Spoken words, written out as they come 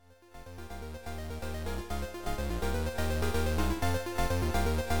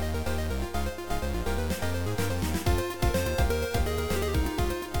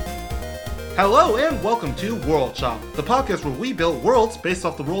Hello and welcome to World Shop, the podcast where we build worlds based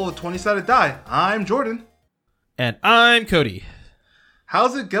off the roll of a 20-sided die. I'm Jordan. And I'm Cody.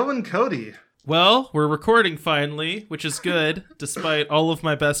 How's it going, Cody? Well, we're recording finally, which is good, despite all of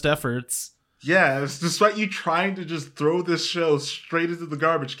my best efforts. Yeah, it's despite you trying to just throw this show straight into the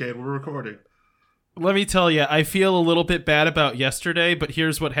garbage can, we're recording. Let me tell you, I feel a little bit bad about yesterday, but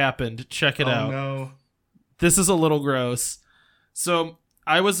here's what happened. Check it out. Oh, no. This is a little gross. So,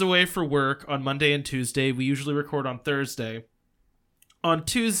 I was away for work on Monday and Tuesday. We usually record on Thursday. On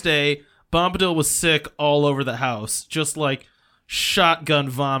Tuesday, Bombadil was sick all over the house. Just like shotgun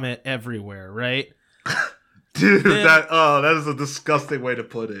vomit everywhere, right? Dude, that is a disgusting way to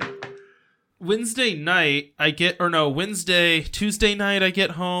put it. Tuesday night I get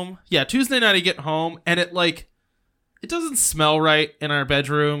home. Yeah, Tuesday night I get home, and it doesn't smell right in our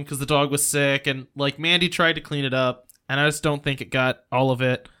bedroom because the dog was sick, and Mandy tried to clean it up, and I just don't think it got all of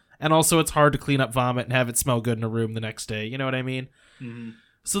it. And also it's hard to clean up vomit and have it smell good in a room the next day. You know what I mean? Mm-hmm.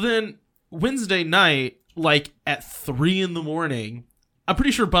 So then Wednesday night, at 3 a.m, I'm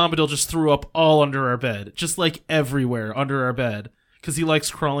pretty sure Bombadil just threw up all under our bed. Just everywhere under our bed. Because he likes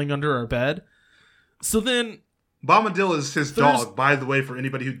crawling under our bed. So then... Bombadil is his dog, by the way, for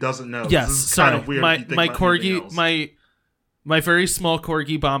anybody who doesn't know. Yes, this is sorry. kind of weird. My corgi, my very small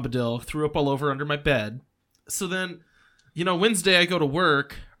corgi Bombadil threw up all over under my bed. So then, Wednesday I go to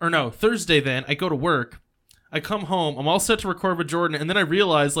work. Thursday then, I go to work. I come home. I'm all set to record with Jordan. And then I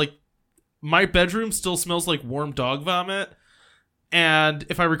realize, my bedroom still smells like warm dog vomit. And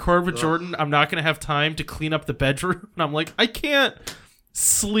if I record with Jordan, I'm not going to have time to clean up the bedroom. And I'm like, I can't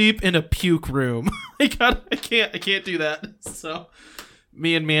sleep in a puke room. I can't do that. So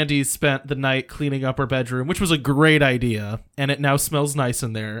me and Mandy spent the night cleaning up our bedroom, which was a great idea. And it now smells nice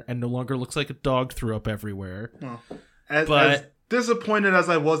in there and no longer looks like a dog threw up everywhere. Well, as disappointed as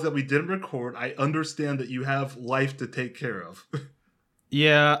I was that we didn't record, I understand that you have life to take care of.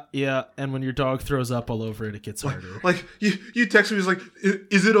 Yeah, and when your dog throws up all over it, it gets harder. You text me, he's like,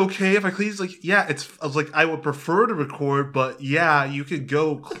 is it okay if I clean? He's like, yeah, I was like, I would prefer to record, but yeah, you could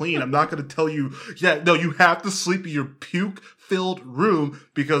go clean. I'm not going to tell you, yeah, no, you have to sleep in your puke-filled room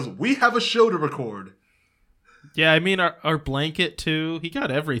because we have a show to record. Yeah, I mean, our blanket, too, he got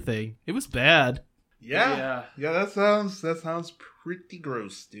everything. It was bad. Yeah, that sounds pretty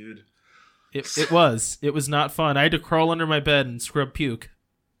gross, dude. It was not fun. I had to crawl under my bed and scrub puke.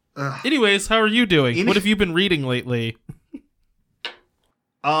 Anyways, how are you doing? What have you been reading lately?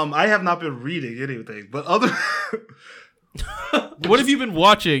 I have not been reading anything, but What have you been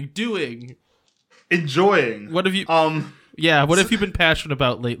watching, doing? Enjoying. What have you what have you been passionate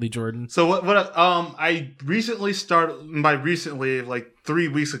about lately, Jordan? So what I recently started, by recently, 3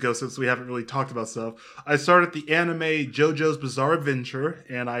 weeks ago, since we haven't really talked about stuff, I started the anime JoJo's Bizarre Adventure,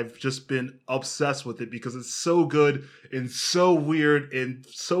 and I've just been obsessed with it because it's so good and so weird and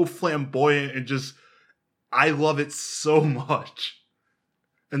so flamboyant and just, I love it so much.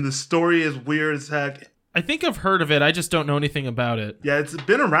 And the story is weird as heck. I think I've heard of it, I just don't know anything about it. Yeah, it's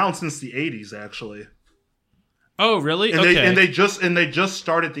been around since the 80s, actually. Oh, really? And okay. They just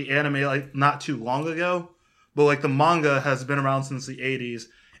started the anime not too long ago, but the manga has been around since the 80s,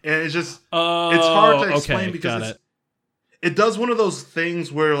 and it's just it's hard to explain because it does one of those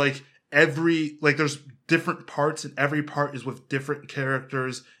things where there's different parts and every part is with different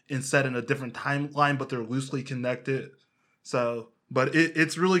characters and set in a different timeline, but they're loosely connected. So, but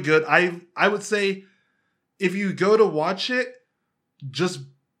it's really good. I would say if you go to watch it, just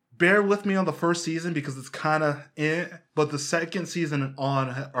bear with me on the first season because it's kind of but the second season and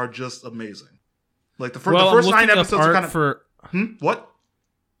on are just amazing. The first 9 episodes are kind of what?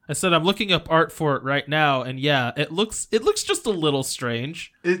 I said I'm looking up art for it right now, and yeah, it looks just a little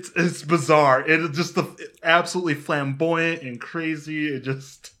strange. It's bizarre. It's just absolutely flamboyant and crazy. It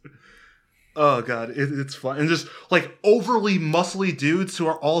just oh god, it's fun and just overly muscly dudes who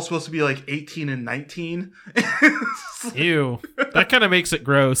are all supposed to be 18 and 19. Ew, that kind of makes it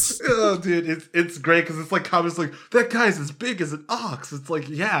gross. Oh, dude, it's great because it's comments that guy's as big as an ox. It's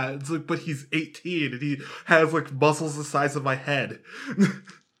but he's 18 and he has muscles the size of my head.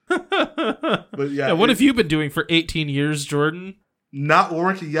 But yeah, what have you been doing for 18 years, Jordan? Not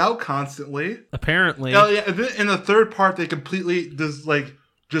working out constantly. Apparently. Oh yeah, in the third part they completely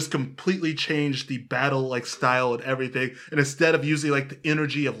just completely changed the battle style and everything. And instead of using the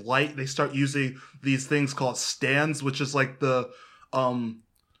energy of light, they start using these things called stands, which is the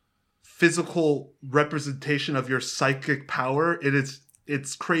physical representation of your psychic power.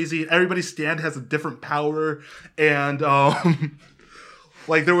 It's crazy. Everybody's stand has a different power, and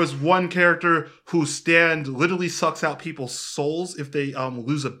Like, there was one character whose stand literally sucks out people's souls if they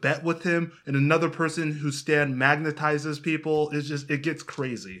lose a bet with him, and another person whose stand magnetizes people. It gets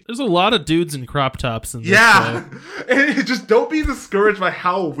crazy. There's a lot of dudes in crop tops in this show. And just don't be discouraged by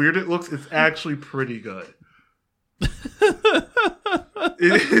how weird it looks. It's actually pretty good.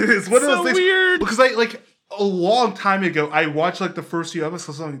 It's one of those things weird. Because like a long time ago, I watched like the first few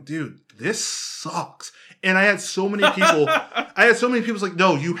episodes. I'm like, dude, this sucks. And I had so many people. Like,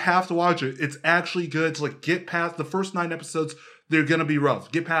 no, you have to watch it. It's actually good. To like get past the first 9 episodes. They're gonna be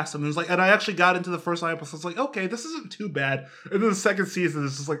rough. Get past them. And it was like, and I actually got into the first 9 episodes. Like, okay, this isn't too bad. And then the second season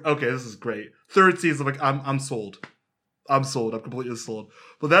is just like, okay, this is great. Third season, like, I'm sold. I'm completely sold.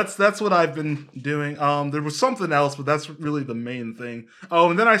 But that's what I've been doing. There was something else, but that's really the main thing.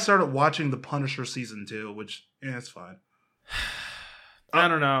 Oh, and then I started watching The Punisher season 2, which it's fine. I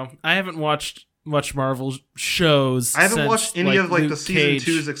don't know. I haven't watched much Marvel shows. I haven't watched any of like Luke the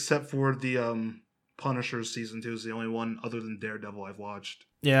season 2s except for the Punisher season 2 is the only one other than Daredevil I've watched.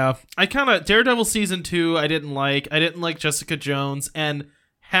 Yeah, Daredevil season 2 I didn't like. I didn't like Jessica Jones, and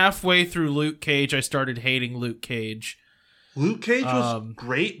halfway through Luke Cage I started hating Luke Cage. Luke Cage was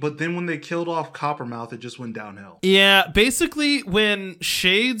great, but then when they killed off Coppermouth, it just went downhill. Yeah, basically when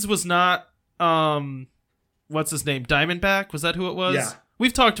Shades was not what's his name? Diamondback? Was that who it was? Yeah.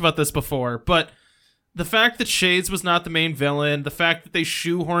 We've talked about this before, but the fact that Shades was not the main villain, the fact that they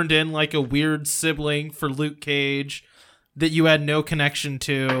shoehorned in like a weird sibling for Luke Cage that you had no connection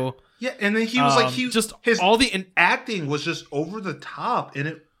to. Yeah, and then he was acting was just over the top,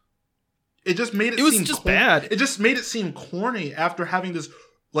 and it just made it seem bad. It just made it seem corny after having this,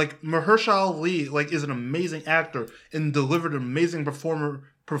 like, Mahershala Ali, like, is an amazing actor and delivered an amazing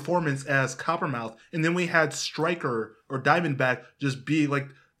performance as Coppermouth, and then we had Stryker or Diamondback just be like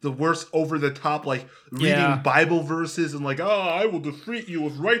the worst over the top, like reading Bible verses and like, oh, I will defeat you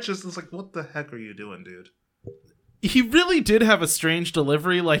with righteousness. Like, what the heck are you doing, dude? He really did have a strange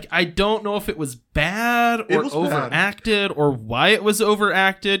delivery. Like, I don't know if it was bad or overacted or why it was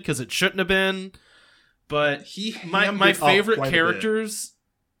overacted, because it shouldn't have been. But my favorite characters,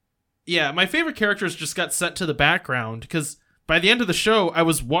 my favorite characters just got sent to the background, because by the end of the show, I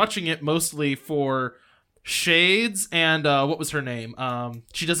was watching it mostly for Shades and what was her name?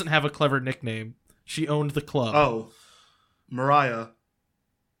 She doesn't have a clever nickname. She owned the club. Oh, Mariah.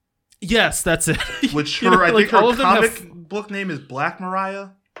 Yes, that's it. Which I think her comic book name is Black Mariah.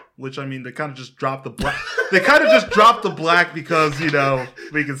 Which, I mean, they kind of just dropped the black. They kind of just dropped the black because, you know,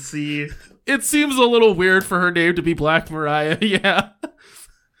 we can see. It seems a little weird for her name to be Black Mariah. Yeah.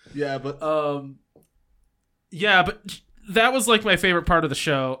 Yeah, but that was like my favorite part of the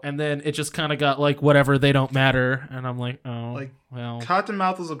show, and then it just kind of got like whatever, they don't matter, and I'm like, oh, like, well,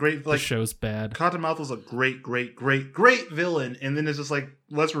 Cottonmouth was a great, like, the show's bad. Cottonmouth was a great villain, and then it's just like,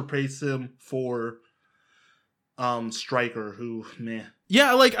 let's replace him for Stryker, who meh.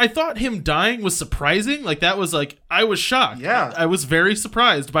 Yeah, like, I thought him dying was surprising. Like, that was like, I was shocked. Yeah, I was very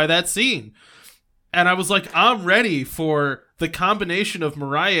surprised by that scene, and I was like, I'm ready for the combination of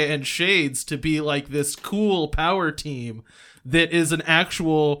Mariah and Shades to be like this cool power team that is an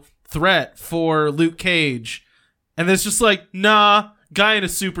actual threat for Luke Cage. And it's just like, nah, guy in a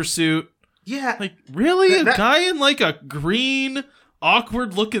super suit. Yeah. Like, really? A guy in like a green,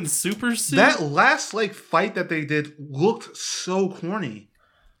 awkward looking super suit? That last like fight that they did looked so corny.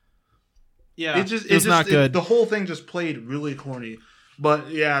 Yeah. It was not good. The whole thing just played really corny. But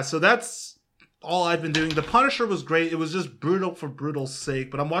yeah, so that's all I've been doing. The Punisher was great. It was just brutal for brutal's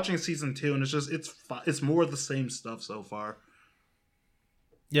sake. But I'm watching season 2, and it's more of the same stuff so far.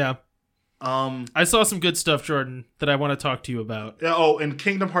 Yeah. I saw some good stuff, Jordan, that I want to talk to you about. Yeah. Oh, and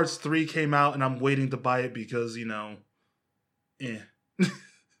Kingdom Hearts 3 came out, and I'm waiting to buy it because, you know,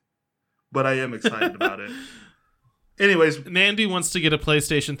 but I am excited about it. Anyways, Mandy wants to get a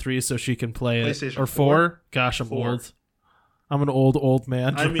PlayStation 3 so she can play it. Or 4? Gosh, I'm old. I'm an old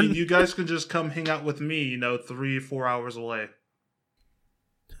man. I mean, you guys can just come hang out with me, you know, 3-4 hours away.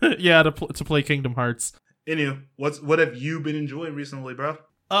 Yeah, to play Kingdom Hearts. Anyway, what have you been enjoying recently, bro?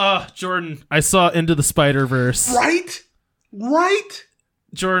 Jordan, I saw Into the Spider-Verse. Right?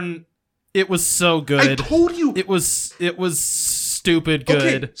 Jordan, it was so good. I told you. It was stupid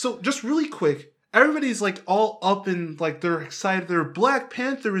good. Okay, so just really quick, everybody's like all up in, like, they're excited. Their Black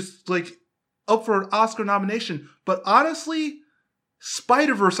Panther is like up for an Oscar nomination, but honestly,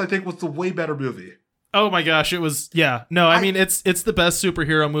 Spider-Verse, I think, was the way better movie. Oh my gosh, it was, yeah. No, I mean, it's the best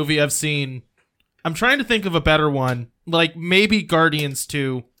superhero movie I've seen. I'm trying to think of a better one. Like, maybe Guardians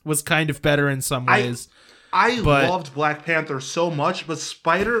 2 was kind of better in some ways. I loved Black Panther so much, but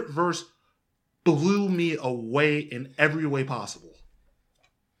Spider-Verse blew me away in every way possible.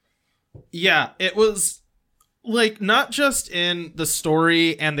 Yeah, it was like not just in the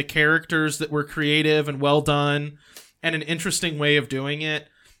story and the characters that were creative and well done and an interesting way of doing it,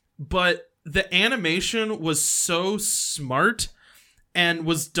 but the animation was so smart and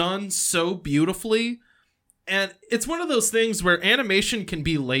was done so beautifully. And it's one of those things where animation can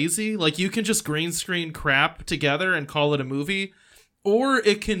be lazy. Like, you can just green screen crap together and call it a movie, or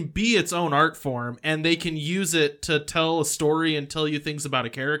it can be its own art form and they can use it to tell a story and tell you things about a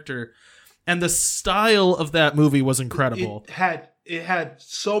character. And the style of that movie was incredible. It had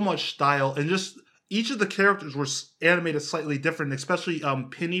so much style, and just each of the characters were animated slightly different, especially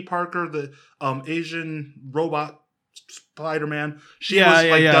Penny Parker, the Asian robot Spider-Man. She was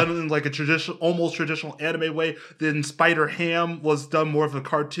done in like a almost traditional anime way. Then Spider-Ham was done more of a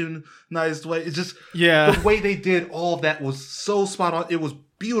cartoonized way. It's just the way they did all of that was so spot on. It was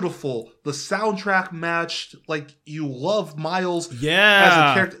beautiful. The soundtrack matched. Like, you love Miles as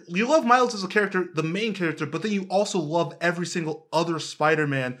a character. You love Miles as a character, the main character, but then you also love every single other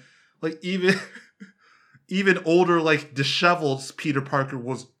Spider-Man. Like, even older, like disheveled Peter Parker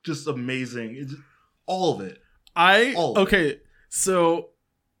was just amazing. All of it. So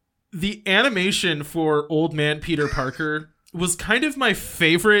the animation for Old Man Peter Parker was kind of my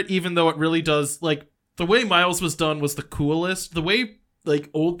favorite, even though it really does, like, the way Miles was done was the coolest. The way, like,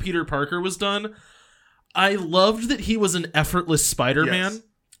 old Peter Parker was done, I loved that he was an effortless Spider-Man. Yes.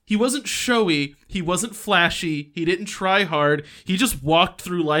 He wasn't showy, he wasn't flashy, he didn't try hard, he just walked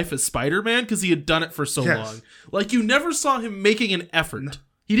through life as Spider-Man because he had done it for so long. Like, you never saw him making an effort. No.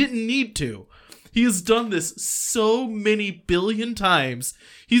 He didn't need to. He has done this so many billion times.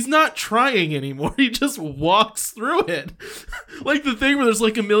 He's not trying anymore. He just walks through it. Like the thing where there's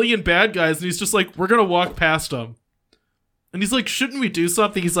like a million bad guys and he's just like, we're going to walk past them. And he's like, shouldn't we do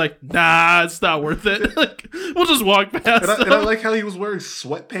something? He's like, nah, it's not worth it. Like, we'll just walk past them. And I like how he was wearing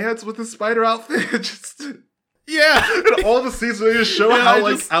sweatpants with his spider outfit. Yeah. And all the scenes where they just show how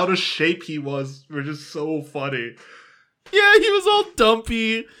out of shape he was were just so funny. Yeah, he was all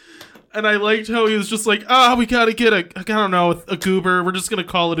dumpy. And I liked how he was just like, we gotta get a goober. We're just gonna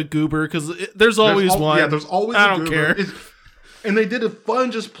call it a goober because there's always one. Yeah, there's always a goober. I don't care. And they did a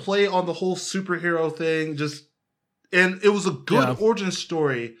fun just play on the whole superhero thing. And it was a good origin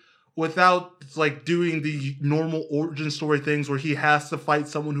story without like doing the normal origin story things where he has to fight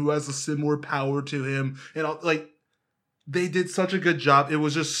someone who has a similar power to him. And like, they did such a good job. It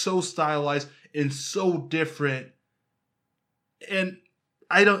was just so stylized and so different. And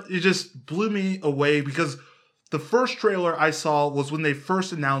it just blew me away because the first trailer I saw was when they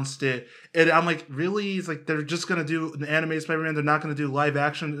first announced it. And I'm like, really? It's like, they're just going to do an animated Spider-Man. They're not going to do live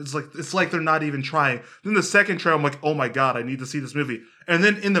action. It's like they're not even trying. Then the second trailer, I'm like, oh my God, I need to see this movie. And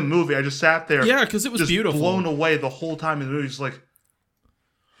then in the movie, I just sat there. Yeah, because it was just beautiful. Blown away the whole time in the movie. Just like,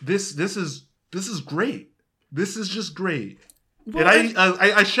 this is great. This is just great. Well, and I'm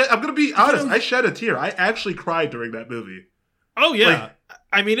going to be honest. I shed a tear. I actually cried during that movie. Oh, yeah. Like,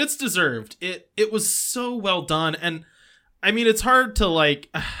 I mean, it's deserved. It was so well done. And I mean, it's hard to like,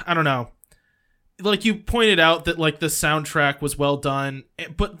 I don't know. Like you pointed out that like the soundtrack was well done,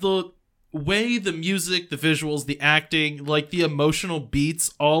 but the way the music, the visuals, the acting, like the emotional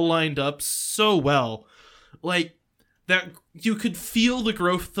beats all lined up so well. Like that you could feel the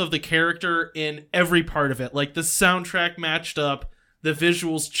growth of the character in every part of it. Like the soundtrack matched up, the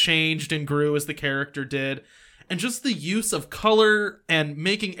visuals changed and grew as the character did. And just the use of color and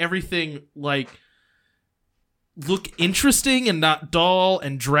making everything like look interesting and not dull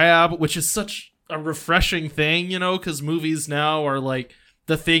and drab, which is such a refreshing thing, you know, because movies now are like,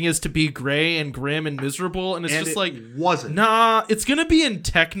 the thing is to be gray and grim and miserable. And it's just like, wasn't. Nah, it's going to be in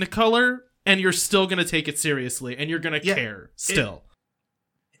Technicolor and you're still going to take it seriously and you're going to care still.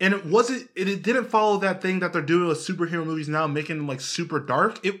 And it didn't follow that thing that they're doing with superhero movies now, making them like super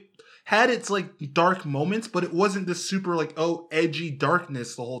dark. It had its like dark moments, but it wasn't this super like edgy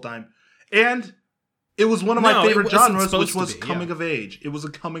darkness the whole time. And it was one of my favorite genres, which was coming of age. It was a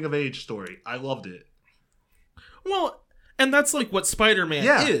coming of age story. I loved it. Well, and that's like what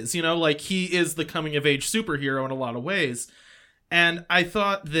Spider-Man is, you know, like he is the coming of age superhero in a lot of ways. And I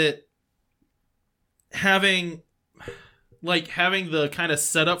thought that having the kind of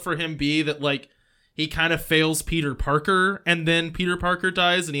setup for him be that like he kind of fails Peter Parker and then Peter Parker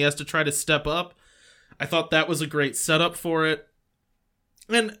dies and he has to try to step up. I thought that was a great setup for it.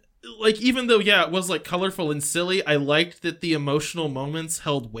 And like, even though, it was like colorful and silly, I liked that the emotional moments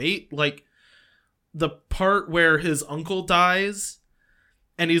held weight. Like the part where his uncle dies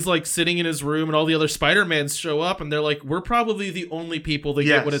and he's like sitting in his room and all the other Spider-Mans show up and they're like, we're probably the only people that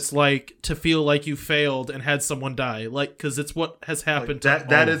get what it's like to feel like you failed and had someone die. Like, because it's what has happened like to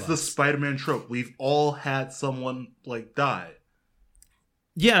that all is of the us. Spider-Man trope. We've all had someone like die.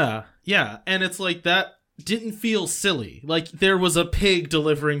 Yeah. And it's like that didn't feel silly. Like there was a pig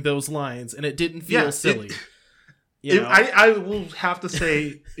delivering those lines and it didn't feel silly. I will have to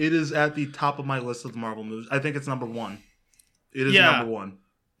say it is at the top of my list of the Marvel movies. I think it's number one. It is number one.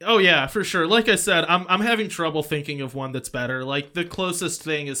 Oh yeah, for sure. Like I said, I'm having trouble thinking of one that's better. Like the closest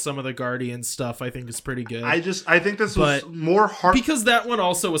thing is some of the Guardians stuff. I think is pretty good. I think this was more heart because that one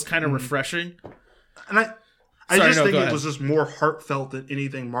also was kind of refreshing. And I think it was just more heartfelt than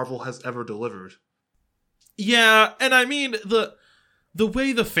anything Marvel has ever delivered. Yeah, and I mean the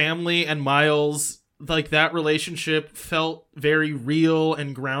way the family and Miles, like that relationship felt very real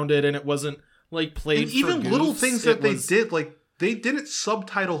and grounded, and it wasn't like played. And even for goofs. Little things that they did, like they didn't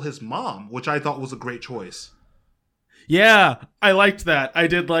subtitle his mom, which I thought was a great choice. Yeah, I liked that. I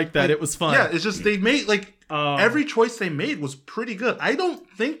did like that. It was fun. Yeah, it's just they made every choice they made was pretty good. I don't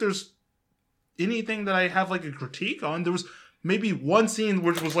think there's anything that I have like a critique on. There was maybe one scene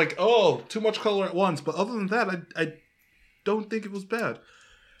which was like, oh, too much color at once, but other than that, I don't think it was bad.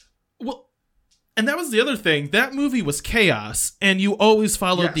 Well, and that was the other thing. That movie was chaos, and you always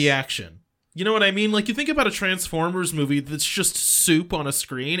followed the action. You know what I mean? Like, you think about a Transformers movie that's just soup on a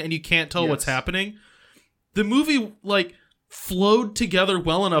screen, and you can't tell what's happening. The movie, like, flowed together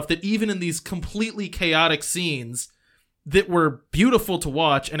well enough that even in these completely chaotic scenes that were beautiful to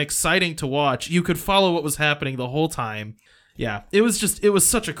watch and exciting to watch, you could follow what was happening the whole time. Yeah, it was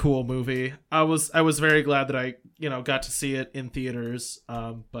such a cool movie. I was very glad that I, got to see it in theaters.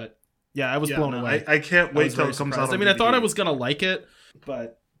 But yeah, I was blown away. I can't wait till it comes out. I mean, I thought I was gonna like it,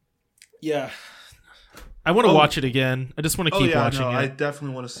 but yeah, I want to watch it again. I just want to keep watching it. I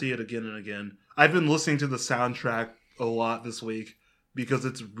definitely want to see it again and again. I've been listening to the soundtrack a lot this week because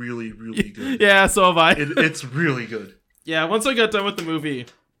it's really, really good. Yeah, so have I. It's really good. Yeah, once I got done with the movie,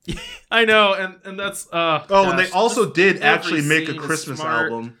 I know, and that's and they also did actually make a Christmas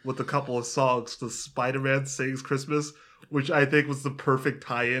album with a couple of songs. The Spider-Man Sings Christmas, which I think was the perfect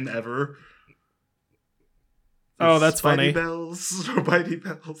tie-in ever. Oh, that's funny. Spidey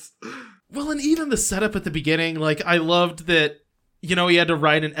bells. Well, and even the setup at the beginning, like, I loved that, he had to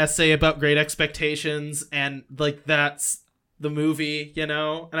write an essay about Great Expectations, and, like, that's the movie, and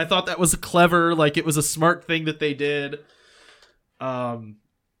I thought that was clever, like, it was a smart thing that they did.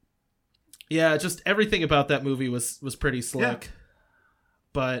 Yeah, just everything about that movie was pretty slick. Yeah.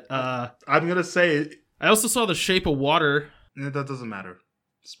 But, I'm gonna say... I also saw The Shape of Water. That doesn't matter.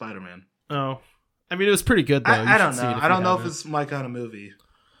 Spider-Man. Oh. I mean, it was pretty good, though. I don't know. I don't know if it's my kind of movie.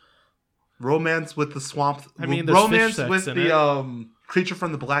 Romance with the Swamp... I mean, Romance with the Creature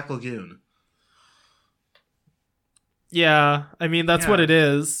from the Black Lagoon. Yeah, I mean, that's what it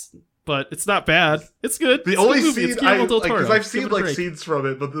is. But it's not bad. It's good. The only scene because I've seen like scenes from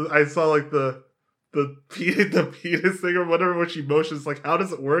it, but I saw like the penis thing or whatever, which she motions. Like, how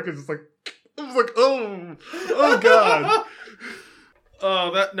does it work? It's just like, I was like, oh god.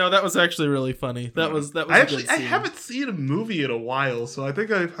 That was actually really funny. That was. I haven't seen a movie in a while, so I think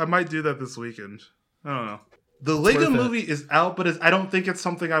I might do that this weekend. I don't know. The Lego movie is out, but I don't think it's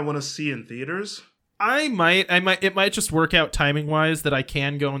something I want to see in theaters. I might. It might just work out timing wise that I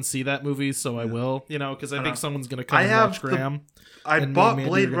can go and see that movie, so I will. Because I think someone's gonna come and watch Graham. I bought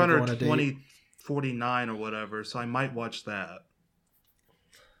Blade Runner 2049 or whatever, so I might watch that.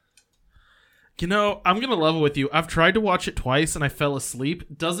 I'm gonna level with you. I've tried to watch it twice and I fell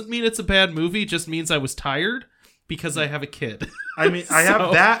asleep. Doesn't mean it's a bad movie. Just means I was tired because I have a kid. I mean, I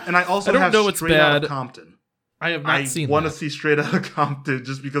have that, and I also have Straight Outta Compton. I have not seen that. I want to see Straight Outta Compton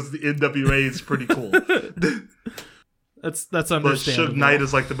just because the NWA is pretty cool. That's understandable. But Suge Knight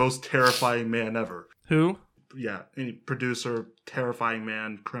is like the most terrifying man ever. Who? Yeah, any producer, terrifying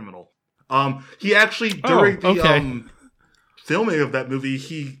man, criminal. He actually during the filming of that movie,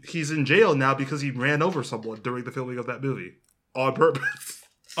 he's in jail now because he ran over someone during the filming of that movie on purpose.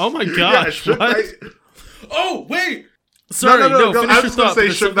 Oh my gosh! Yeah, what? Oh wait. Sorry, no. I was going to say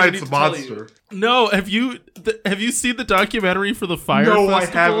Suge Knight's a monster. No, have you seen the documentary for the Fire Festival? No, I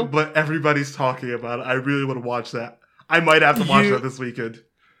haven't, but everybody's talking about it. I really want to watch that. I might have to watch that this weekend.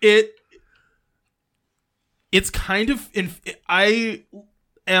 It's kind of... I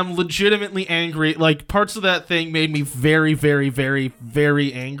am legitimately angry. Like, parts of that thing made me very, very, very,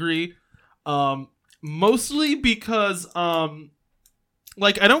 very angry. Mostly because...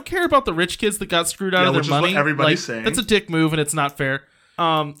 I don't care about the rich kids that got screwed out of their money. What everybody's saying. That's a dick move, and it's not fair.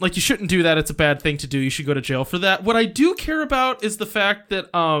 Like, you shouldn't do that. It's a bad thing to do. You should go to jail for that. What I do care about is the fact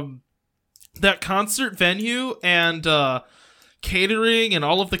that that concert venue and catering and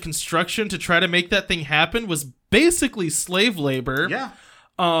all of the construction to try to make that thing happen was basically slave labor. Yeah.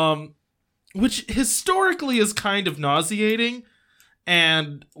 Which historically is kind of nauseating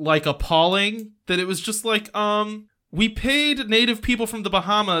and like appalling that it was just like, we paid native people from the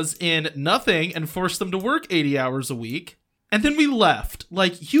Bahamas in nothing and forced them to work 80 hours a week. And then we left.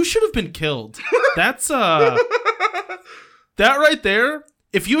 Like, you should have been killed. That's, that right there,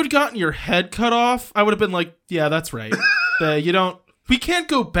 if you had gotten your head cut off, I would have been like, yeah, that's right. We can't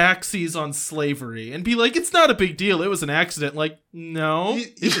go backsies on slavery and be like, it's not a big deal. It was an accident. Like, no,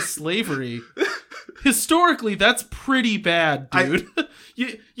 it was slavery. Historically, that's pretty bad, dude.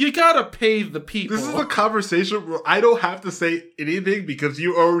 You gotta pay the people. This is a conversation where I don't have to say anything because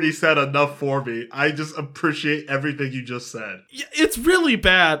you already said enough for me. I just appreciate everything you just said. It's really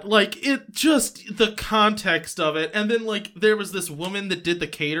bad. Like, it just, the context of it. And then, like, there was this woman that did the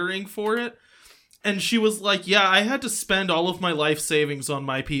catering for it. And she was like, yeah, I had to spend all of my life savings on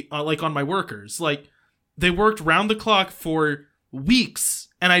my on my workers. Like, they worked round the clock for weeks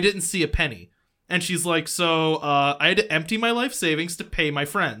and I didn't see a penny. And she's like, so I had to empty my life savings to pay my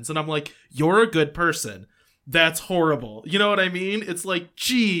friends. And I'm like, you're a good person. That's horrible. You know what I mean? It's like,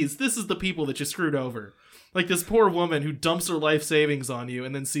 geez, this is the people that you screwed over. Like, this poor woman who dumps her life savings on you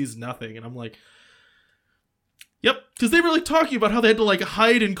and then sees nothing. And I'm like, yep, because they were like talking about how they had to like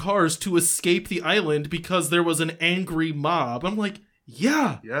hide in cars to escape the island because there was an angry mob. I'm like,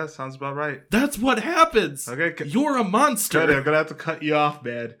 yeah. Yeah, sounds about right. That's what happens. Okay, you're a monster. Cody, I'm gonna have to cut you off,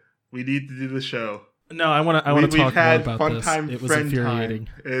 man. We need to do the show. No, I want to talk more about this. It was infuriating.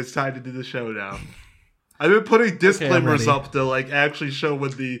 It's time to do the show now. I've been putting disclaimers up to like actually show when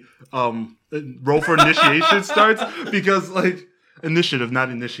the roll for initiation starts because like initiative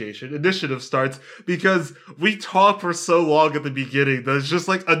starts because we talk for so long at the beginning that it's just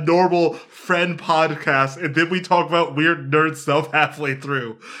like a normal friend podcast and then we talk about weird nerd stuff halfway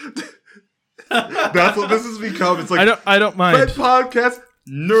through. That's what this has become. It's like I don't mind. Friend podcast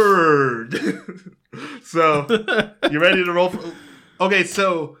nerd. So you ready to roll for... Okay,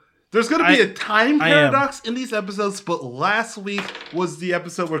 so there's going to be a time paradox in these episodes, but last week was the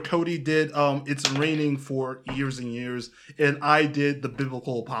episode where Cody did It's Raining for Years and Years, and I did the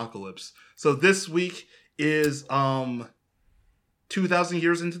Biblical Apocalypse. So this week is 2,000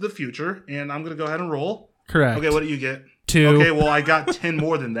 years into the future, and I'm going to go ahead and roll. Correct. Okay, what do you get? 2. Okay, well, I got 10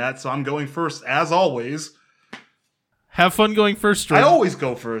 more than that, so I'm going first, as always. Have fun going first, Drew. I always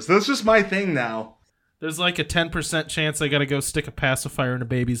go first. That's just my thing now. There's like a 10% chance I gotta go stick a pacifier in a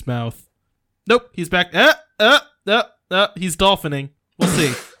baby's mouth. Nope, he's back. He's dolphining. We'll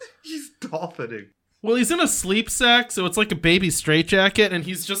see. He's dolphining. Well, he's in a sleep sack, so it's like a baby straitjacket, and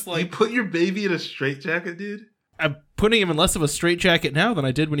he's just like... You put your baby in a straitjacket, dude? I'm putting him in less of a straitjacket now than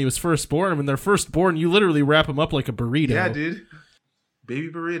I did when he was first born. When they're first born, you literally wrap him up like a burrito. Yeah, dude. Baby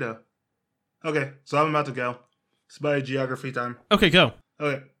burrito. Okay, so I'm about to go. It's my geography time. Okay, go.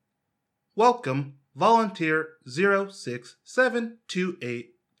 Okay. Welcome, Volunteer 06728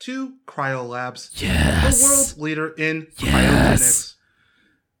 to Cryolabs. Yes! The world's leader in cryogenics.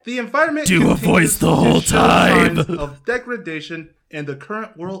 The environment do a voice the whole time of degradation, and the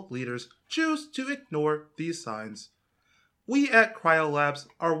current world leaders choose to ignore these signs. We at Cryolabs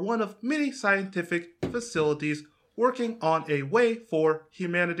are one of many scientific facilities working on a way for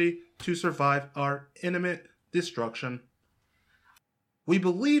humanity to survive our imminent destruction. We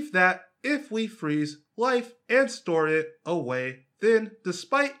believe that if we freeze life and store it away, then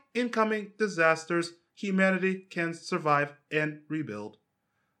despite incoming disasters, humanity can survive and rebuild.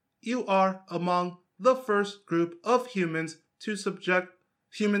 You are among the first group of humans to subject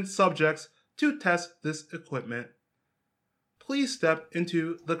human subjects to test this equipment. Please step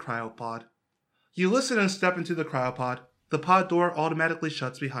into the cryopod. You listen and step into the cryopod. The pod door automatically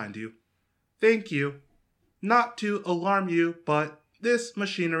shuts behind you. Thank you. Not to alarm you, but this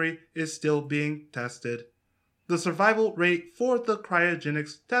machinery is still being tested. The survival rate for the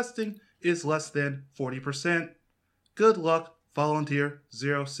cryogenics testing is less than 40%. Good luck, Volunteer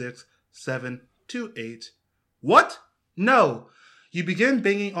 06728. What? No! You begin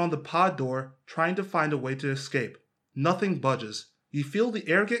banging on the pod door, trying to find a way to escape. Nothing budges. You feel the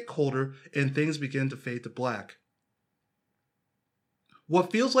air get colder and things begin to fade to black.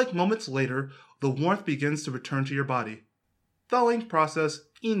 What feels like moments later, the warmth begins to return to your body. Thawing process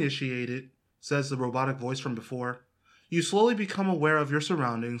initiated, says the robotic voice from before. You slowly become aware of your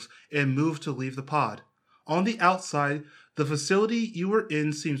surroundings and move to leave the pod. On the outside, the facility you were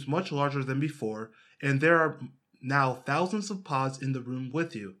in seems much larger than before, and there are now thousands of pods in the room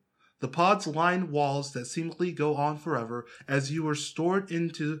with you. The pods line walls that seemingly go on forever as if you were stored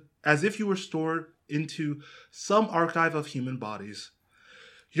into some archive of human bodies.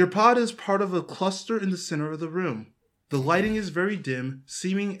 Your pod is part of a cluster in the center of the room. The lighting is very dim,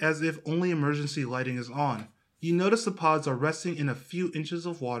 seeming as if only emergency lighting is on. You notice the pods are resting in a few inches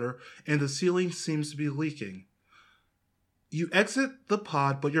of water and the ceiling seems to be leaking. You exit the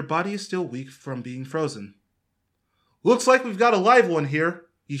pod, but your body is still weak from being frozen. "Looks like we've got a live one here,"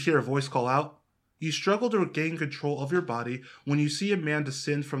 you hear a voice call out. You struggle to regain control of your body when you see a man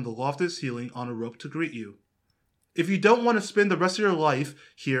descend from the lofted ceiling on a rope to greet you. "If you don't want to spend the rest of your life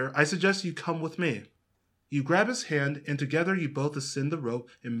here, I suggest you come with me." You grab his hand, and together you both ascend the rope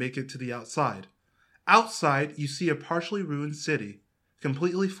and make it to the outside. Outside, you see a partially ruined city,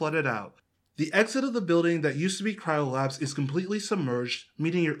 completely flooded out. The exit of the building that used to be Cryolabs is completely submerged,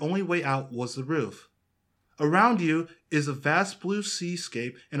 meaning your only way out was the roof. Around you is a vast blue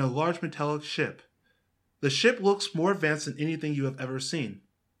seascape and a large metallic ship. The ship looks more advanced than anything you have ever seen.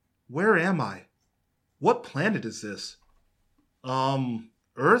 Where am I? What planet is this?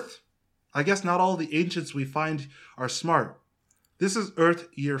 Earth? I guess not all the ancients we find are smart. This is Earth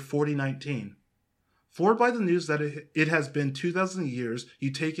year 4019. Floored by the news that it has been 2,000 years, you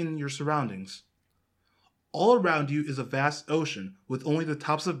take in your surroundings. All around you is a vast ocean, with only the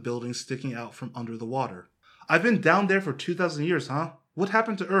tops of buildings sticking out from under the water. I've been down there for 2,000 years, huh? What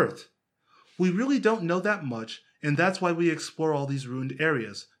happened to Earth? We really don't know that much, and that's why we explore all these ruined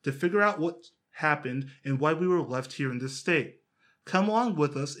areas, to figure out what happened and why we were left here in this state. Come along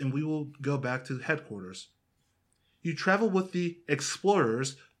with us and we will go back to headquarters. You travel with the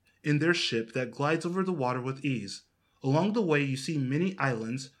explorers in their ship that glides over the water with ease. Along the way you see many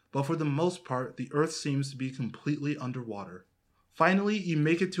islands, but for the most part the Earth seems to be completely underwater. Finally, you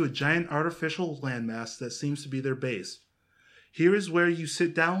make it to a giant artificial landmass that seems to be their base. Here is where you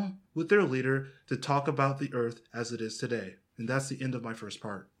sit down with their leader to talk about the Earth as it is today. And that's the end of my first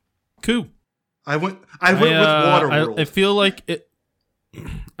part. Cool. I went with Waterworld. I feel like it.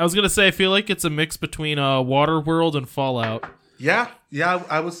 I was gonna say I feel like it's a mix between Waterworld and Fallout. Yeah,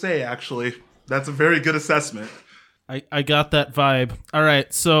 I would say actually that's a very good assessment. I got that vibe. All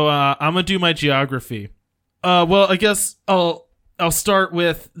right, so I'm gonna do my geography. Well, I guess I'll start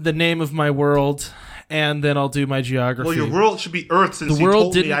with the name of my world, and then I'll do my geography. Well, your world should be Earth, since you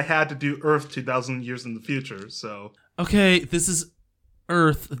told me I had to do Earth 2,000 years in the future. So okay, this is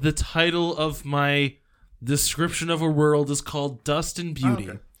Earth. The title of my description of a world is called Dust and Beauty.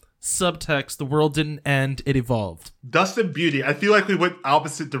 Okay. Subtext: the world didn't end; it evolved. Dust and Beauty. I feel like we went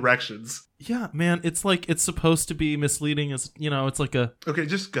opposite directions. Yeah, man. It's like it's supposed to be misleading. As you know, it's like a okay.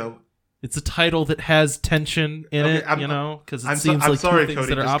 Just go. It's a title that has tension in it, because it seems like two things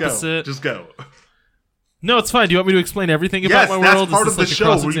that are opposite. Just go. No, it's fine. Do you want me to explain everything about my world? Yes, that's part of the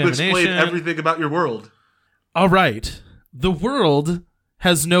show where you explain everything about your world. All right. The world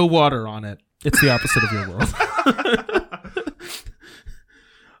has no water on it. It's the opposite of your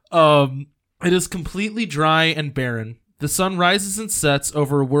world. It is completely dry and barren. The sun rises and sets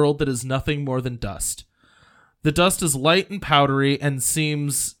over a world that is nothing more than dust. The dust is light and powdery and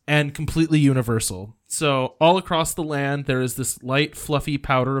completely universal. So all across the land, there is this light, fluffy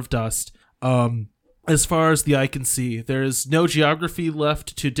powder of dust. As far as the eye can see, there is no geography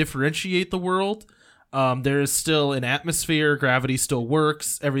left to differentiate the world. There is still an atmosphere, gravity still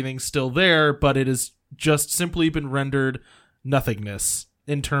works, everything's still there, but it has just simply been rendered nothingness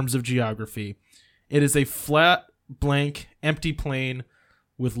in terms of geography. It is a flat, blank, empty plane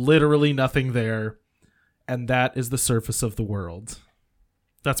with literally nothing there. And that is the surface of the world.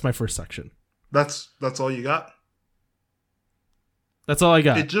 That's my first section. That's all you got? That's all I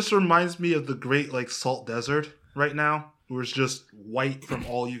got. It just reminds me of the great salt desert right now, where it's just white from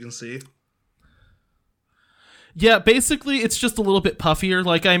all you can see. Yeah, basically it's just a little bit puffier.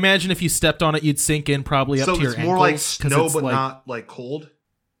 Like I imagine if you stepped on it, you'd sink in probably up to your ankles. So it's more like snow, but not cold?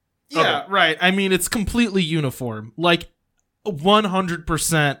 Yeah, okay. Right. I mean, it's completely uniform.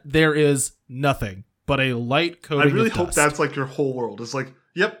 100% there is nothing but a light coating of dust. I really hope that's your whole world. It's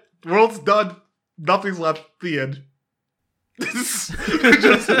yep, world's done. Nothing's left. The end.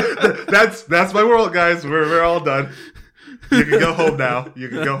 That's my world, guys. We're all done. You can go home now.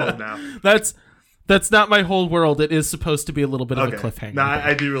 That's not my whole world. It is supposed to be a little bit of a cliffhanger. No,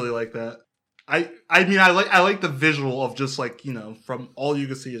 I do really like that. I mean I like the visual of just from all you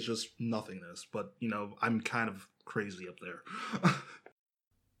can see is just nothingness. But I'm kind of crazy up there.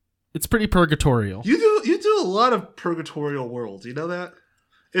 It's pretty purgatorial. You do a lot of purgatorial worlds. You know that?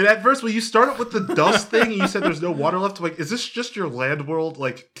 And at first, when you started with the dust thing, and you said there's no water left. Is this just your land world?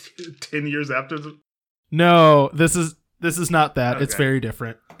 10 years after? No, this is not that. Okay. It's very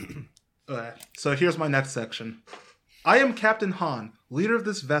different. Okay. So here's my next section. I am Captain Han, leader of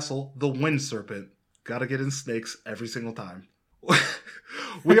this vessel, the Wind Serpent. Gotta get in snakes every single time.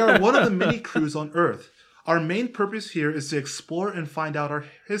 We are one of the many crews on Earth. Our main purpose here is to explore and find out our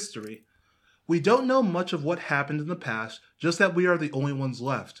history. We don't know much of what happened in the past, just that we are the only ones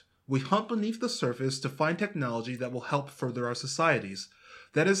left. We hunt beneath the surface to find technology that will help further our societies.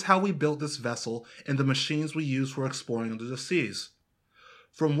 That is how we built this vessel and the machines we use for exploring under the seas.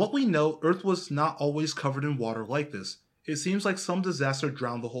 From what we know, Earth was not always covered in water like this. It seems like some disaster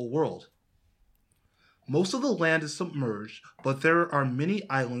drowned the whole world. Most of the land is submerged, but there are many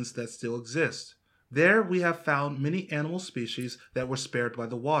islands that still exist. There we have found many animal species that were spared by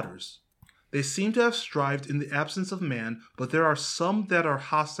the waters. They seem to have thrived in the absence of man, but there are some that are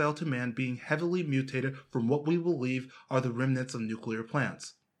hostile to man, being heavily mutated from what we believe are the remnants of nuclear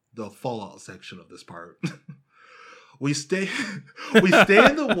plants. The fallout section of this part. We stay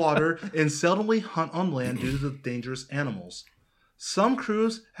in the water and seldomly hunt on land due to the dangerous animals. Some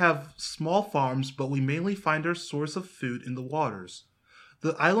crews have small farms, but we mainly find our source of food in the waters.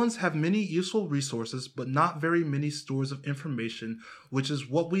 The islands have many useful resources, but not very many stores of information, which is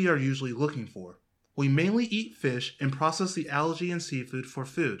what we are usually looking for. We mainly eat fish and process the algae and seafood for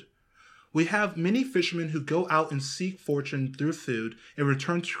food. We have many fishermen who go out and seek fortune through food and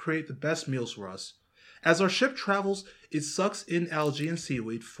return to create the best meals for us. As our ship travels, it sucks in algae and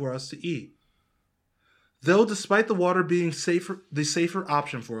seaweed for us to eat. Though despite the water being the safer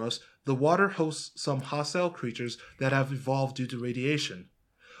option for us, the water hosts some hostile creatures that have evolved due to radiation.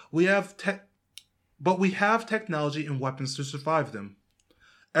 But we have technology and weapons to survive them.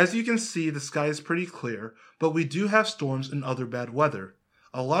 As you can see, the sky is pretty clear, but we do have storms and other bad weather.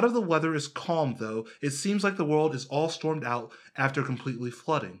 A lot of the weather is calm, though. It seems like the world is all stormed out after completely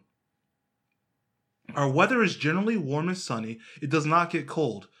flooding. Our weather is generally warm and sunny. It does not get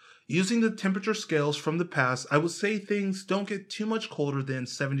cold. Using the temperature scales from the past, I would say things don't get too much colder than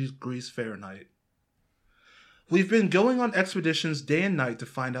 70 degrees Fahrenheit. We've been going on expeditions day and night to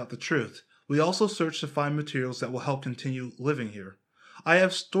find out the truth. We also search to find materials that will help continue living here. I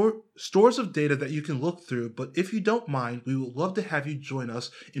have stores of data that you can look through, but if you don't mind, we would love to have you join us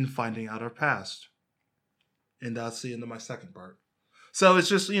in finding out our past. And that's the end of my second part. So it's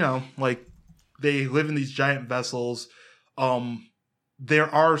just, like, they live in these giant vessels.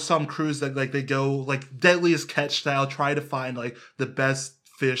 There are some crews that they go like Deadliest Catch style, try to find like the best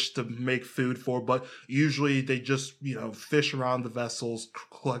fish to make food for, but usually they just fish around the vessels,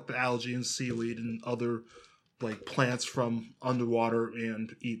 collect the algae and seaweed and other like plants from underwater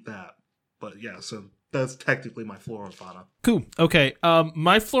and eat that. But yeah, so that's technically my flora and fauna. Cool. Okay.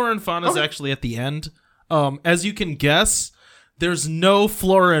 My flora and fauna is actually at the end. As you can guess, there's no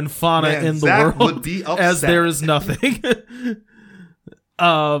flora and fauna in the world, would be upset. As there is nothing.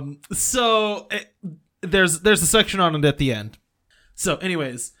 So there's a section on it at the end. So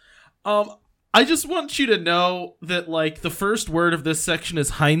anyways, I just want you to know that like the first word of this section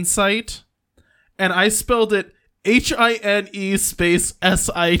is hindsight, and I spelled it HINE space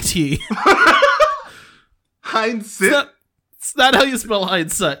SIT. Hindsight? It's not how you spell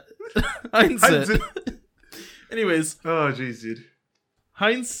hindsight. Hindsight. Anyways. Oh, jeez, dude.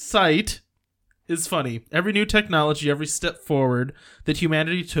 Hindsight is funny. Every new technology, every step forward that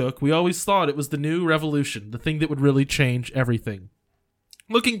humanity took, we always thought it was the new revolution, the thing that would really change everything.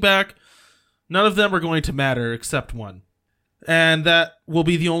 Looking back, none of them are going to matter except one. And that will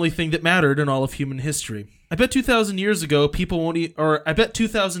be the only thing that mattered in all of human history. I bet 2,000 years ago, I bet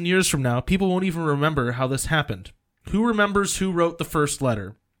 2,000 years from now, people won't even remember how this happened. Who remembers who wrote the first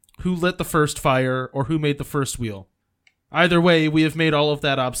letter? Who lit the first fire? Or who made the first wheel? Either way, we have made all of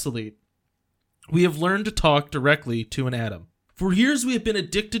that obsolete. We have learned to talk directly to an atom. For years, we have been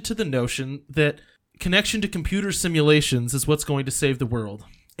addicted to the notion that connection to computer simulations is what's going to save the world.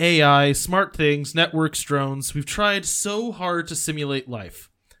 AI, smart things, networks, drones, we've tried so hard to simulate life.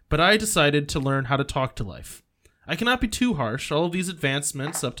 But I decided to learn how to talk to life. I cannot be too harsh. All of these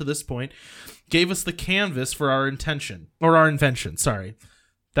advancements up to this point gave us the canvas for our invention, sorry.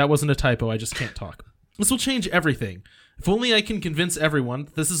 That wasn't a typo, I just can't talk. This will change everything. If only I can convince everyone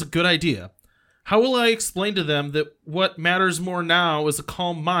that this is a good idea. How will I explain to them that what matters more now is a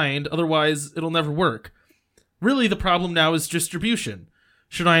calm mind, otherwise it'll never work? Really, the problem now is distribution.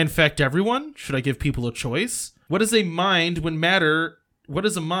 Should I infect everyone? Should I give people a choice? What is a mind when matter... What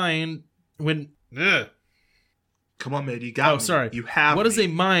is a mind when... Ugh. Come on, man, you got me. Sorry. You have What me. Is a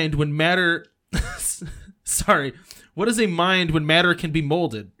mind when matter... Sorry. What is a mind when matter can be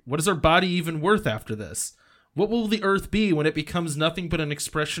molded? What is our body even worth after this? What will the earth be when it becomes nothing but an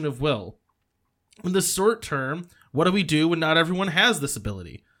expression of will? In the short term, what do we do when not everyone has this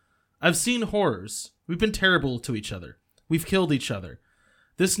ability? I've seen horrors. We've been terrible to each other. We've killed each other.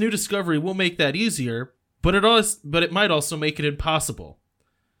 This new discovery will make that easier, but it might also make it impossible.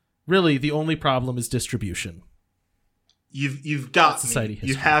 Really, the only problem is distribution. You've got me.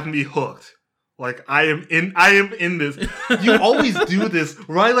 You have me hooked. Like, I am in this. You always do this,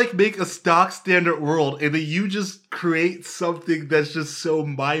 where I like make a stock standard world, and then you just create something that's just so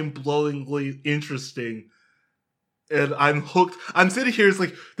mind-blowingly interesting. And I'm hooked. I'm sitting here, it's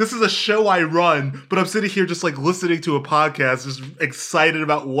like, this is a show I run, but I'm sitting here just like listening to a podcast, just excited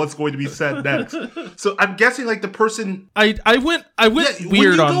about what's going to be said next. So I'm guessing like the person... I went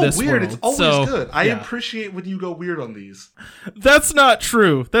weird on this weird, world. It's always good. I appreciate when you go weird on these. That's not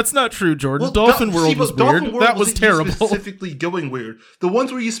true. That's not true, Jordan. Well, Dolphin World was weird. That was terrible. Specifically going weird. The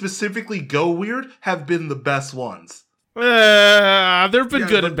ones where you specifically go weird have been the best ones. There have been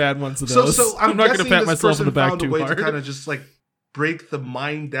good and bad ones of those. So I'm not going to pat myself on the back too hard. To kind of just like break the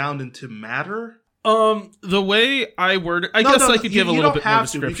mind down into matter. The way I word, I guess I could give a little bit more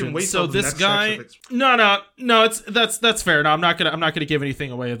description. So this guy, no, that's fair. No, I'm not gonna give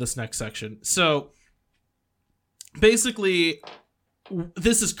anything away of this next section. So basically,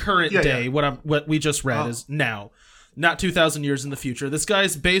 this is current day. Yeah. What we just read is now. Not 2,000 years in the future. This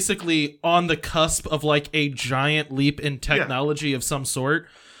guy's basically on the cusp of like a giant leap in technology of some sort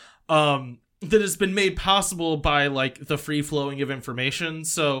that has been made possible by like the free flowing of information.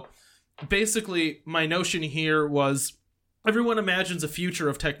 So basically my notion here was everyone imagines a future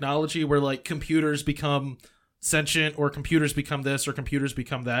of technology where like computers become sentient or computers become this or computers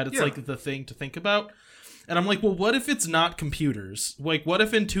become that. It's like the thing to think about. And I'm like, well, what if it's not computers? Like, what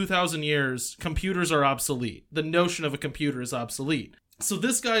if in 2,000 years, computers are obsolete? The notion of a computer is obsolete. So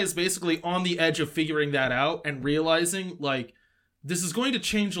this guy is basically on the edge of figuring that out and realizing, like, this is going to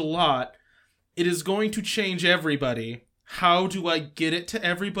change a lot. It is going to change everybody. How do I get it to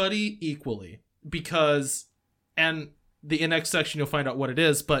everybody equally? Because, and the next section you'll find out what it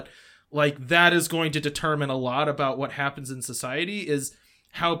is, but, like, that is going to determine a lot about what happens in society is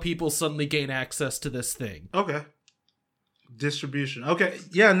how people suddenly gain access to this thing. Okay. Distribution. Okay.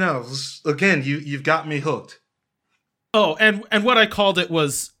 Yeah, no. Again, you've got me hooked. Oh, and what I called it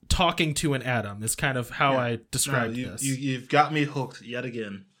was talking to an atom is kind of how I described this. You've got me hooked yet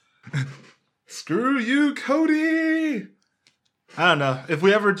again. Screw you, Cody! I don't know. If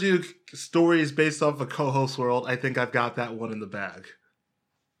we ever do stories based off a co-host world, I think I've got that one in the bag.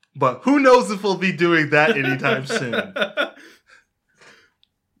 But who knows if we'll be doing that anytime soon.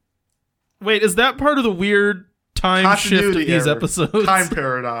 Wait, is that part of the weird time shift of these episodes? Time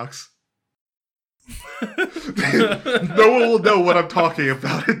paradox. No one will know what I'm talking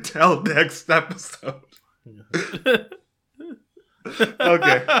about until next episode.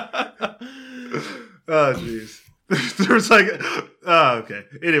 Okay. Oh, jeez. There's like... okay.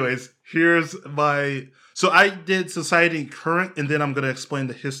 Anyways, here's my... So I did Society Current, and then I'm going to explain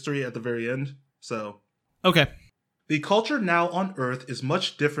the history at the very end. So... Okay. The culture now on Earth is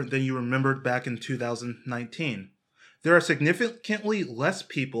much different than you remembered back in 2019. There are significantly less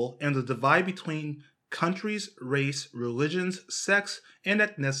people, and the divide between countries, race, religions, sex, and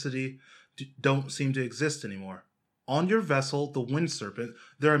ethnicity don't seem to exist anymore. On your vessel, the Wind Serpent,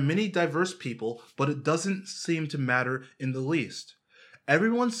 there are many diverse people, but it doesn't seem to matter in the least.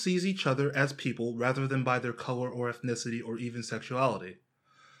 Everyone sees each other as people rather than by their color or ethnicity or even sexuality.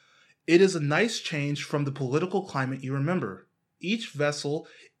 It is a nice change from the political climate you remember. Each vessel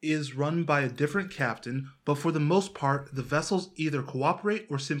is run by a different captain, but for the most part, the vessels either cooperate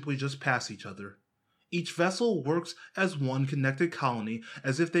or simply just pass each other. Each vessel works as one connected colony,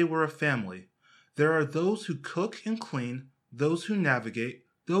 as if they were a family. There are those who cook and clean, those who navigate,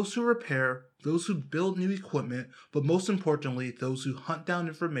 those who repair, those who build new equipment, but most importantly, those who hunt down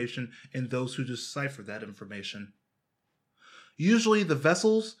information and those who decipher that information. Usually, the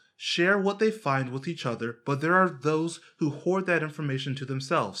vessels share what they find with each other, but there are those who hoard that information to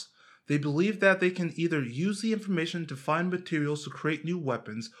themselves. They believe that they can either use the information to find materials to create new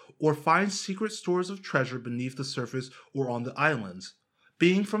weapons, or find secret stores of treasure beneath the surface or on the islands.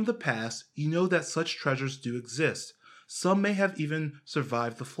 Being from the past, you know that such treasures do exist. Some may have even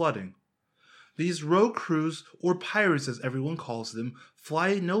survived the flooding. These rogue crews, or pirates as everyone calls them,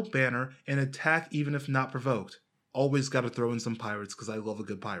 fly no banner and attack even if not provoked. Always gotta throw in some pirates because I love a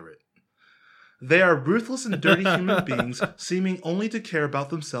good pirate. They are ruthless and dirty human beings, seeming only to care about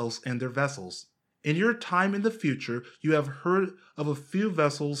themselves and their vessels. In your time in the future, you have heard of a few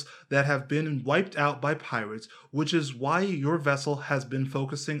vessels that have been wiped out by pirates, which is why your vessel has been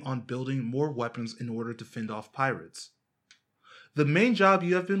focusing on building more weapons in order to fend off pirates. The main job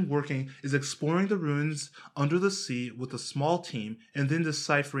you have been working is exploring the ruins under the sea with a small team and then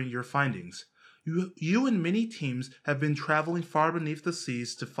deciphering your findings. You and many teams have been traveling far beneath the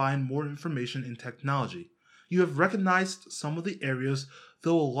seas to find more information and technology. You have recognized some of the areas,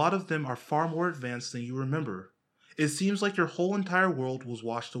 though a lot of them are far more advanced than you remember. It seems like your whole entire world was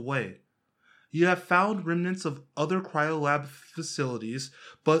washed away. You have found remnants of other cryolab facilities,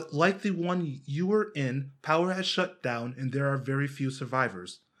 but like the one you were in, power has shut down and there are very few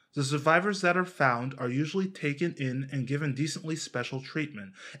survivors. The survivors that are found are usually taken in and given decently special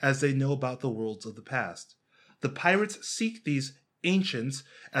treatment, as they know about the worlds of the past. The pirates seek these ancients,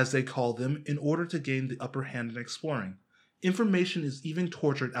 as they call them, in order to gain the upper hand in exploring. Information is even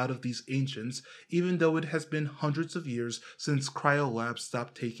tortured out of these ancients, even though it has been hundreds of years since cryolabs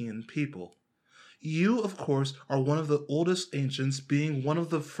stopped taking in people. You, of course, are one of the oldest ancients, being one of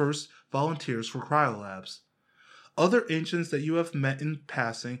the first volunteers for cryolabs. Other ancients that you have met in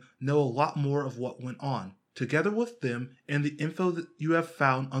passing know a lot more of what went on. Together with them and the info that you have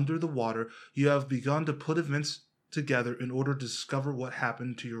found under the water, you have begun to put events together in order to discover what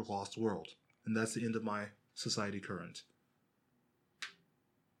happened to your lost world. And that's the end of my Society Current.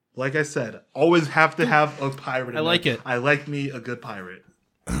 Like I said, always have to have a pirate. I like it. I like me a good pirate.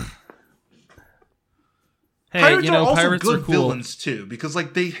 Hey, pirates are also pirates good are cool. villains too, because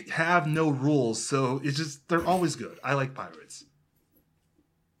like they have no rules, so it's just they're always good. I like pirates.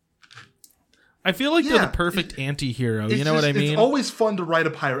 I feel like they're the perfect anti-hero. You know what I mean? It's always fun to write a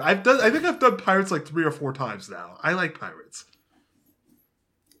pirate. I think I've done pirates like 3 or 4 times now. I like pirates.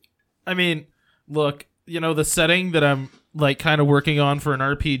 I mean, look, the setting that I'm like kind of working on for an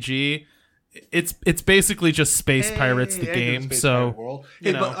RPG, it's basically just space pirates the game. So,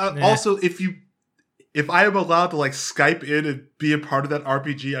 also if I am allowed to like Skype in and be a part of that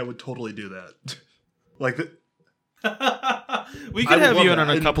RPG, I would totally do that. We could have you in on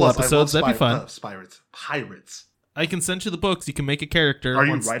a couple episodes. That'd be fun. Pirates. I can send you the books. You can make a character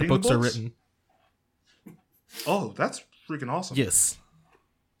once the books are written. Oh, that's freaking awesome. Yes.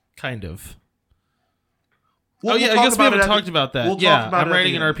 Kind of. I guess we haven't talked about that. I'm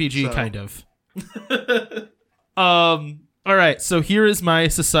writing an RPG, kind of. All right, so here is my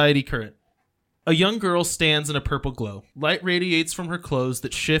Society Current. A young girl stands in a purple glow. Light radiates from her clothes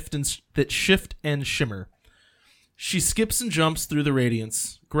that shift and shimmer. She skips and jumps through the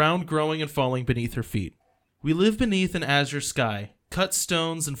radiance, ground growing and falling beneath her feet. We live beneath an azure sky. Cut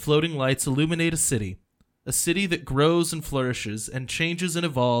stones and floating lights illuminate a city that grows and flourishes and changes and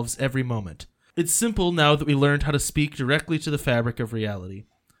evolves every moment. It's simple now that we learned how to speak directly to the fabric of reality.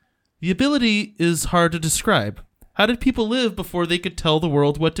 The ability is hard to describe. How did people live before they could tell the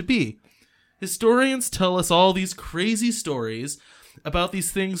world what to be? Historians tell us all these crazy stories about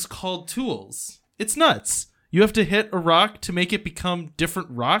these things called tools. It's nuts. You have to hit a rock to make it become different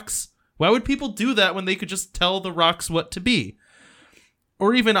rocks? Why would people do that when they could just tell the rocks what to be?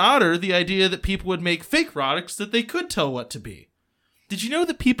 Or even odder, the idea that people would make fake rocks that they could tell what to be. Did you know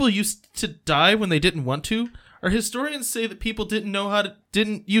that people used to die when they didn't want to? Or historians say that people didn't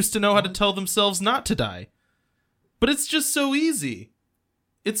used to know how to tell themselves not to die. But it's just so easy.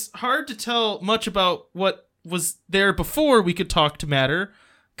 It's hard to tell much about what was there before we could talk to matter,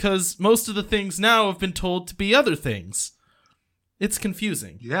 because most of the things now have been told to be other things. It's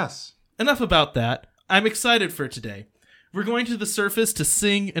confusing. Yes. Enough about that. I'm excited for today. We're going to the surface to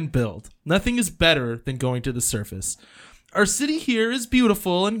sing and build. Nothing is better than going to the surface. Our city here is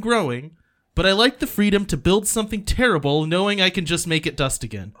beautiful and growing, but I like the freedom to build something terrible knowing I can just make it dust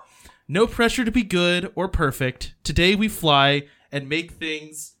again. No pressure to be good or perfect. Today we fly and make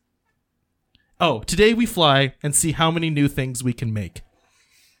things... today we fly and see how many new things we can make.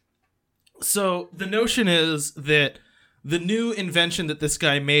 So the notion is that the new invention that this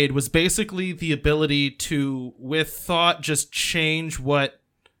guy made was basically the ability to, with thought, just change what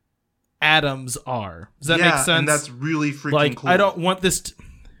atoms are. Does that make sense? And that's really freaking cool. I don't want this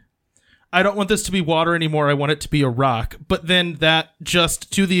to be water anymore. I want it to be a rock. But then that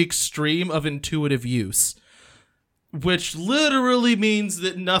just to the extreme of intuitive use, which literally means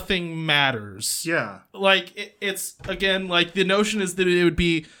that nothing matters. Yeah. It's again, the notion is that it would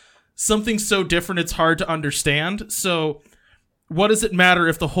be something so different it's hard to understand. So what does it matter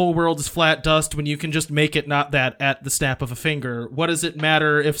if the whole world is flat dust when you can just make it not that at the snap of a finger? What does it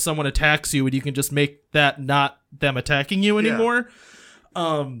matter if someone attacks you and you can just make that not them attacking you anymore?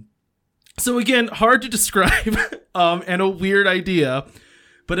 Yeah. So again, hard to describe and a weird idea.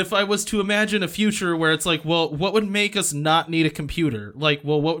 But if I was to imagine a future where it's like, well, what would make us not need a computer? What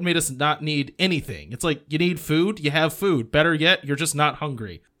would make us not need anything? It's like, you need food, you have food. Better yet, you're just not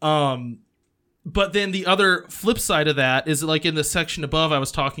hungry. But then the other flip side of that is like in the section above, I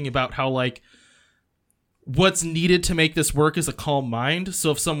was talking about how like what's needed to make this work is a calm mind.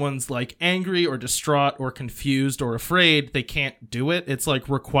 So if someone's like angry or distraught or confused or afraid, they can't do it. It's like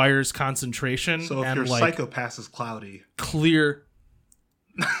requires concentration. So if and your like psychopath is cloudy. Clear.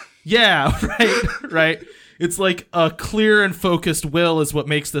 Yeah, right. It's like a clear and focused will is what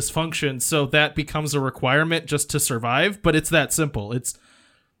makes this function. So that becomes a requirement just to survive. But it's that simple. It's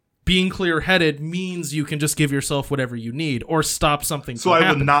being clear-headed means you can just give yourself whatever you need or stop something so from I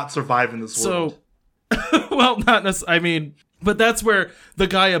happening. would not survive in this world. Well, not necessarily. I mean, but that's where the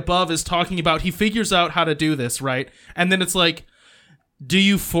guy above is talking about. He figures out how to do this, right? And then it's like, do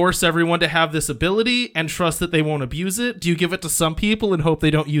you force everyone to have this ability and trust that they won't abuse it? Do you give it to some people and hope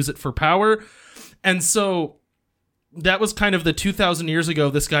they don't use it for power? And so that was kind of the 2,000 years ago,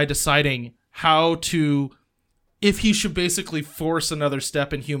 this guy deciding how to, if he should basically force another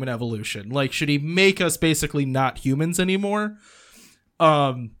step in human evolution. Like, should he make us basically not humans anymore?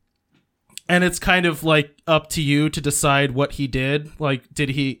 And it's kind of like up to you to decide what he did. Like,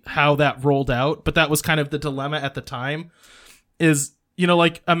 how that rolled out. But that was kind of the dilemma at the time is, you know,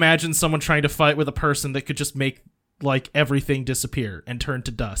 like imagine someone trying to fight with a person that could just make like everything disappear and turn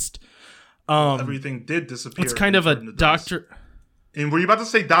to dust. Everything did disappear. It's kind of a Doctor. And were you about to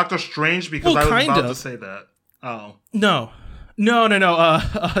say Doctor Strange? Because I was about to say that. Oh. No.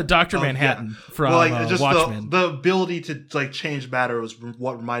 Dr. Manhattan from just Watchmen. The ability to like change matter was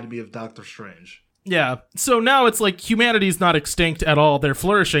what reminded me of Doctor Strange. Yeah. So now it's like humanity's not extinct at all. They're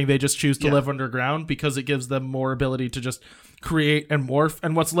flourishing. They just choose to live underground because it gives them more ability to just create and morph.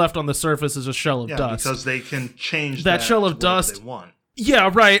 And what's left on the surface is a shell of dust. Because they can change that shell of dust. They want. Yeah,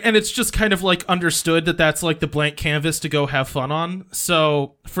 right. And it's just kind of like understood that that's like the blank canvas to go have fun on.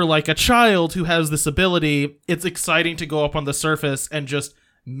 So for like a child who has this ability, it's exciting to go up on the surface and just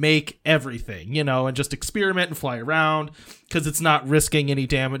make everything, you know, and just experiment and fly around because it's not risking any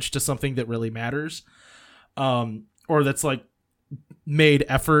damage to something that really matters. Or that's like made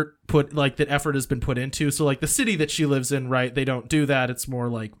effort that effort has been put into. So like the city that she lives in, right? They don't do that. It's more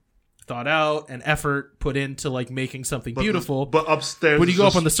like thought out and effort put into like making something beautiful. But upstairs, when you go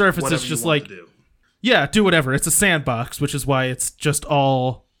up on the surface, it's just like, do whatever. It's a sandbox, which is why it's just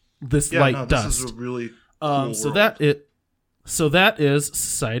all this light dust. This is a really cool so world. So that is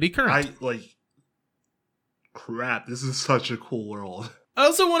Society Current. Crap. This is such a cool world. I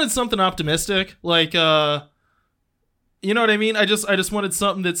also wanted something optimistic, like you know what I mean. I just wanted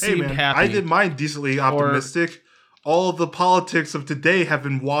something that seemed happy. I did mine decently optimistic. All of the politics of today have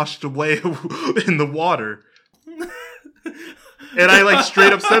been washed away in the water. And I like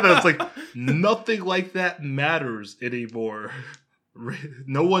straight up said that. It's like, nothing like that matters anymore.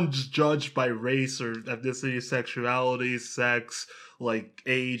 No one's judged by race or ethnicity, sexuality, sex, like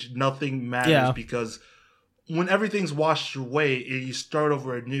age. Nothing matters because when everything's washed away and you start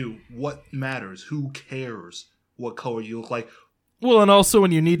over anew, what matters? Who cares what color you look like? Well, and also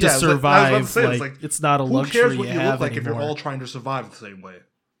when you need to survive, it's not a luxury. Who cares what you look like if you're all trying to survive the same way?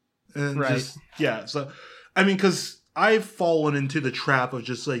 And so, I mean, because I've fallen into the trap of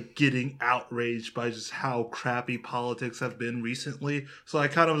just like getting outraged by just how crappy politics have been recently. So I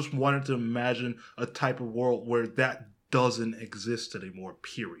kind of just wanted to imagine a type of world where that doesn't exist anymore,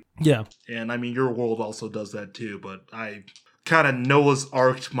 period. Yeah. And I mean, your world also does that too, but I kind of Noah's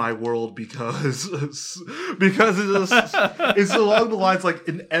Arked my world because it's along the lines like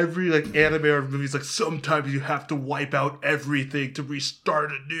in every like anime or movies, like sometimes you have to wipe out everything to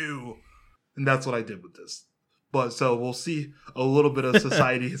restart anew, and that's what I did with this. But so we'll see a little bit of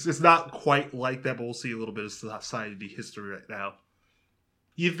society. It's not quite like that, but we'll see a little bit of society history right now.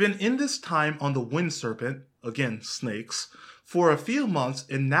 You've been in this time on the Wind Serpent, again snakes, for a few months,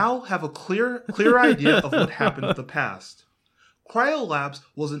 and now have a clear idea of what happened in the past. Cryolabs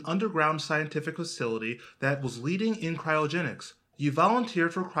was an underground scientific facility that was leading in cryogenics. You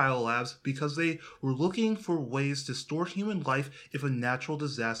volunteered for Cryolabs because they were looking for ways to store human life if a natural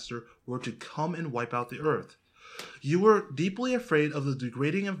disaster were to come and wipe out the Earth. You were deeply afraid of the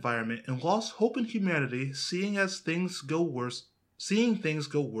degrading environment and lost hope in humanity, seeing things go worse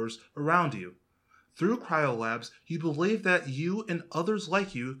around you. Through Cryolabs, you believed that you and others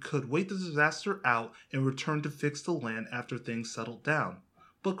like you could wait the disaster out and return to fix the land after things settled down.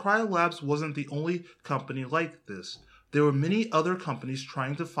 But Cryolabs wasn't the only company like this. There were many other companies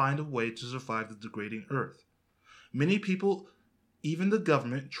trying to find a way to survive the degrading Earth. Many people, even the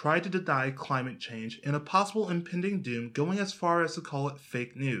government, tried to deny climate change and a possible impending doom, going as far as to call it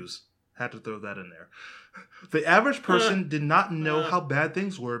fake news. Had to throw that in there. The average person did not know how bad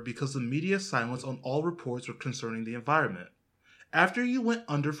things were because the media silence on all reports were concerning the environment. After you went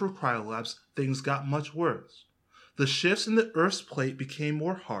under for cryolabs, things got much worse. The shifts in the Earth's plate became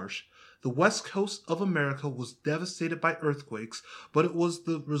more harsh. The west coast of America was devastated by earthquakes, but it was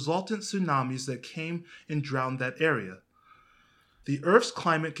the resultant tsunamis that came and drowned that area. The Earth's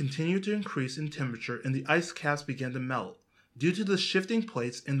climate continued to increase in temperature and the ice caps began to melt. Due to the shifting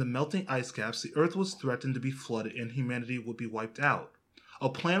plates and the melting ice caps, the Earth was threatened to be flooded and humanity would be wiped out. A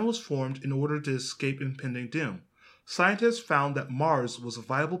plan was formed in order to escape impending doom. Scientists found that Mars was a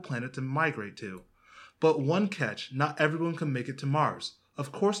viable planet to migrate to. But one catch, not everyone could make it to Mars.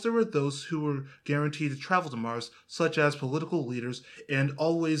 Of course, there were those who were guaranteed to travel to Mars, such as political leaders, and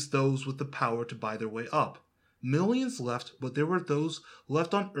always those with the power to buy their way up. Millions left, but there were those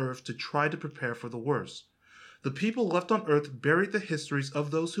left on Earth to try to prepare for the worst. The people left on Earth buried the histories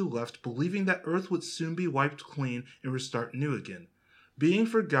of those who left, believing that Earth would soon be wiped clean and restart new again. Being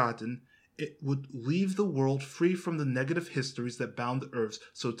forgotten, it would leave the world free from the negative histories that bound the Earth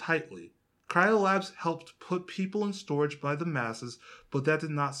so tightly. Cryolabs helped put people in storage by the masses, but that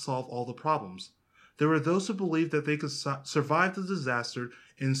did not solve all the problems. There were those who believed that they could survive the disaster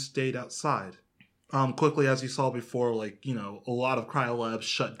and stayed outside. Quickly, as you saw before, a lot of cryolabs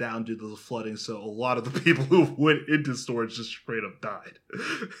shut down due to the flooding, so a lot of the people who went into storage just straight up died.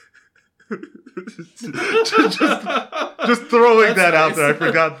 just throwing that out there. I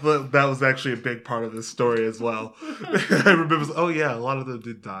forgot that was actually a big part of this story as well. I remember, a lot of them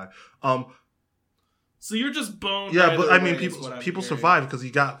did die. So you're just boned. Yeah, but I mean, people survived because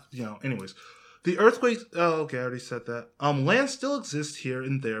you got, anyways. The earthquakes, I already said that. Land still exists here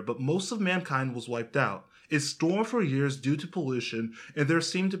and there, but most of mankind was wiped out. It stormed for years due to pollution, and there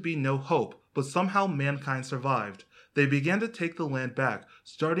seemed to be no hope, but somehow mankind survived. They began to take the land back,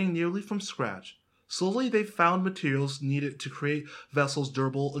 starting nearly from scratch. Slowly they found materials needed to create vessels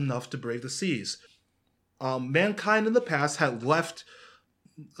durable enough to brave the seas. Mankind in the past had left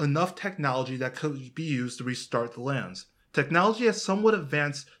enough technology that could be used to restart the lands. Technology has somewhat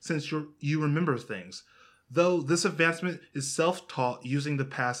advanced since you remember things, though this advancement is self-taught using the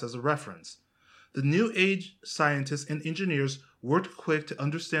past as a reference. The New Age scientists and engineers worked quick to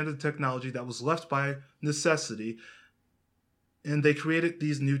understand the technology that was left by necessity, and they created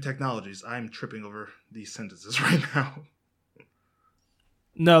these new technologies. I'm tripping over these sentences right now.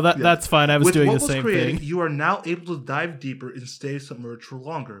 No, that's fine. I was With doing what the same was created, thing. You are now able to dive deeper and stay submerged for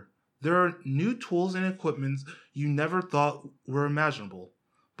longer. There are new tools and equipment you never thought were imaginable.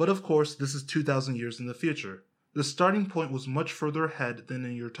 But of course, this is 2,000 years in the future. The starting point was much further ahead than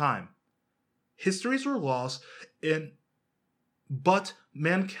in your time. Histories were lost, but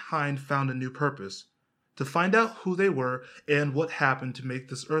mankind found a new purpose. To find out who they were and what happened to make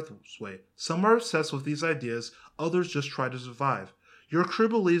this Earth's way. Some are obsessed with these ideas, others just try to survive. Your crew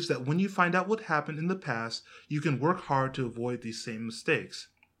believes that when you find out what happened in the past, you can work hard to avoid these same mistakes.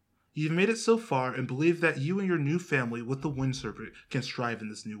 You've made it so far and believe that you and your new family with the Wind Serpent can strive in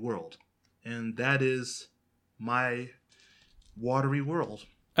this new world. And that is my watery world.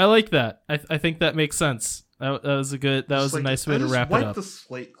 I like that. I think that makes sense. That was a nice way to wrap it up. Wipe the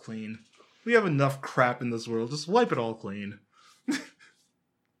slate clean. We have enough crap in this world. Just wipe it all clean.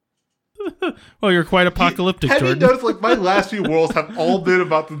 Well, you're quite apocalyptic, Jordan. Have you noticed, my last few worlds have all been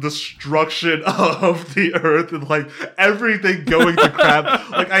about the destruction of the earth and, everything going to crap.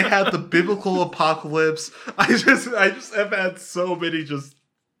 I had the biblical apocalypse. I just have had so many just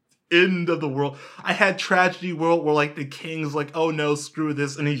end of the world. I had Tragedy World where, the king's oh no, screw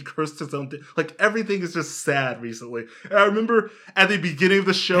this, and he cursed his own thing. Everything is just sad recently. And I remember at the beginning of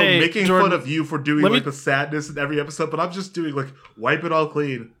the show making Jordan, fun of you for doing, the sadness in every episode, but I'm just doing, wipe it all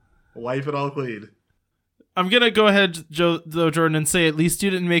clean. Wipe it all clean. I'm going to go ahead, Jordan, and say at least you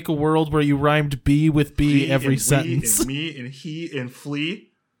didn't make a world where you rhymed B with B every sentence. And me and he and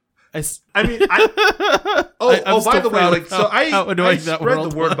flea. By the way, I spread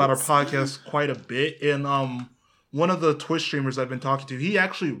the word about our podcast quite a bit, and one of the Twitch streamers I've been talking to, he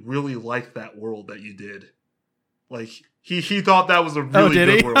actually really liked that world that you did. He thought that was a really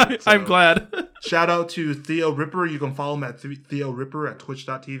good world. So. I'm glad. Shout out to Theo Ripper. You can follow him at Theo Ripper at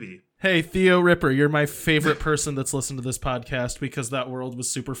twitch.tv. Hey, Theo Ripper, you're my favorite person that's listened to this podcast because that world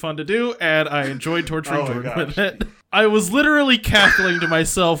was super fun to do, and I enjoyed torturing Jordan with it. I was literally cackling to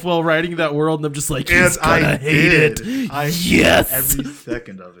myself while writing that world, and I'm just like, he's gonna hate it. Yes! Every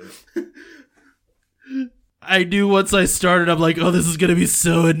second of it. I knew once I started, I'm like, oh, this is gonna be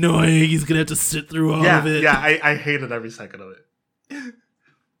so annoying. He's gonna have to sit through all of it. Yeah, I hated every second of it.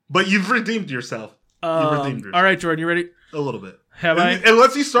 But you've redeemed yourself. All right, Jordan, you ready? A little bit. Have I?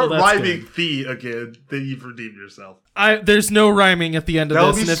 Unless you start rhyming "the" again, then you've redeemed yourself. There's no rhyming at the end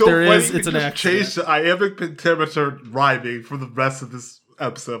of this, and if there is, it's an accident. Change the iambic pentameter rhyming for the rest of this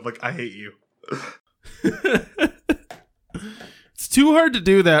episode. Like, I hate you. It's too hard to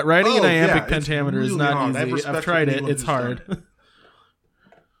do that. Writing an iambic pentameter really is not easy. I've tried it. It's hard.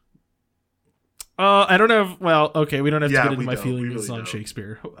 I don't have. Well, okay, we don't have to get into my feelings on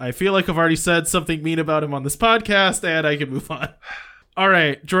Shakespeare. I feel like I've already said something mean about him on this podcast, and I can move on. All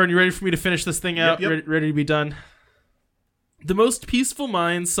right, Jordan, you ready for me to finish this thing out? Yep. Ready to be done? The most peaceful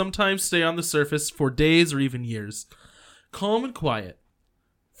minds sometimes stay on the surface for days or even years, calm and quiet.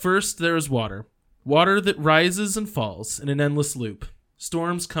 First, there is water. Water that rises and falls in an endless loop.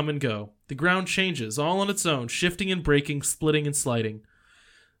 Storms come and go. The ground changes all on its own, shifting and breaking, splitting and sliding.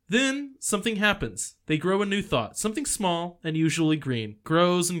 Then something happens. They grow a new thought, something small and usually green,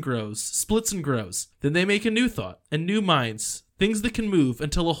 grows and grows, splits and grows. Then they make a new thought and new minds, things that can move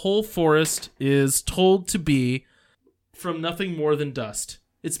until a whole forest is told to be from nothing more than dust.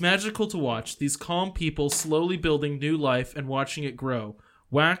 It's magical to watch these calm people slowly building new life and watching it grow,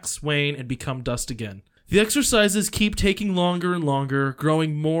 wax, wane, and become dust again. The exercises keep taking longer and longer,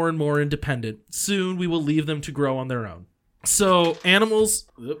 growing more and more independent. Soon we will leave them to grow on their own. So animals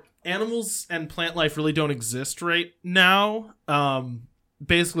and plant life really don't exist right now.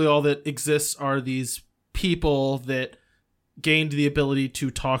 Basically all that exists are these people that gained the ability to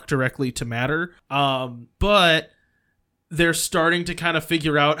talk directly to matter. But they're starting to kind of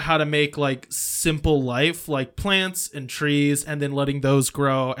figure out how to make like simple life, like plants and trees, and then letting those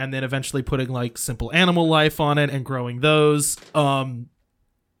grow, and then eventually putting like simple animal life on it and growing those.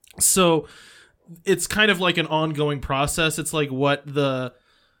 So it's kind of like an ongoing process. It's like what the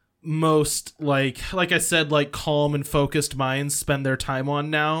most like I said, like calm and focused minds spend their time on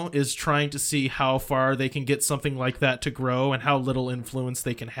now is trying to see how far they can get something like that to grow and how little influence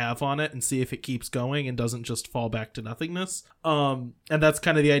they can have on it and see if it keeps going and doesn't just fall back to nothingness. And that's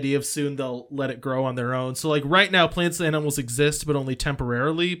kind of the idea of soon they'll let it grow on their own. So like right now plants and animals exist, but only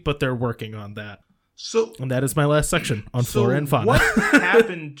temporarily, but they're working on that. And that is my last section on flora and fauna. What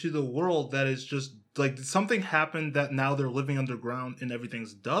happened to the world that is just like, did something happen that now they're living underground and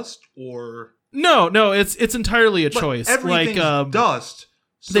everything's dust, or no, it's entirely a choice. Everything's like dust.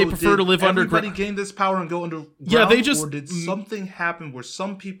 So they prefer to live underground. Everybody gain this power and go underground. Yeah, they just. Or did something happen where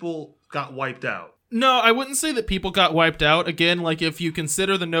some people got wiped out? No, I wouldn't say that people got wiped out. Again, like if you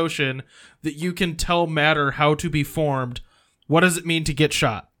consider the notion that you can tell matter how to be formed, what does it mean to get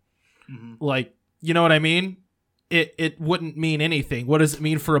shot? Mm-hmm. Like. You know what I mean? It wouldn't mean anything. What does it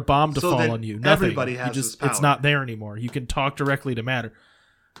mean for a bomb to fall on you? Nothing. Everybody has this power. It's not there anymore. You can talk directly to matter.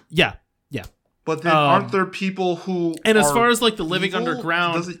 Yeah. But then aren't there people who And as far as like the living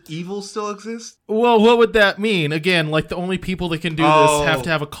underground... Does evil still exist? Well, what would that mean? Again, like the only people that can do this have to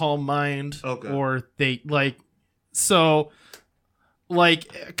have a calm mind. Okay. Or they like... So...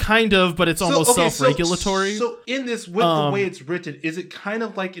 Like, kind of, but it's almost self-regulatory. So in this, with the way it's written, is it kind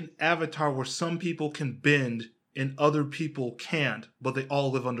of like an Avatar where some people can bend and other people can't, but they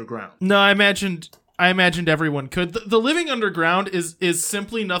all live underground? No, I imagined everyone could. The living underground is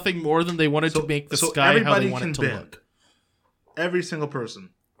simply nothing more than they wanted to make the sky how they want it to look. Every single person.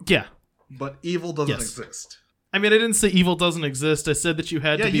 Yeah. But evil doesn't exist. I mean, I didn't say evil doesn't exist. I said that you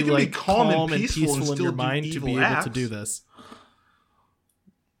had to be like calm and peaceful in your mind to be able to do this.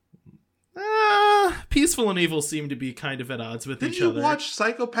 Peaceful and evil seem to be kind of at odds with each other. Did you watch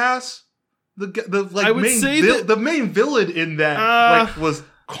Psycho-Pass? The main villain in that was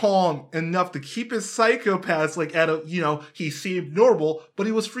calm enough to keep his psychopaths at a, he seemed normal, but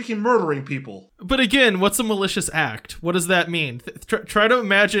he was freaking murdering people. But again, what's a malicious act? What does that mean? Try to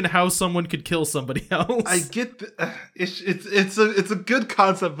imagine how someone could kill somebody else. I get it's a good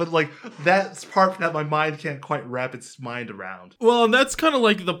concept, but that's part that my mind can't quite wrap its mind around. Well, and that's kind of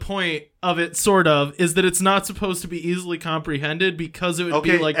like the point of it, sort of, is that it's not supposed to be easily comprehended because it would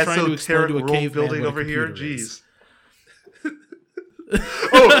be like trying to explain to a caveman building over here. Jeez.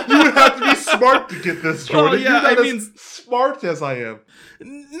 Oh, you would have to be smart to get this, Jordan. Oh, yeah, You're not as smart as I am.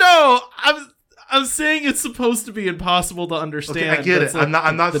 No, I'm saying it's supposed to be impossible to understand. Okay, I get it. I'm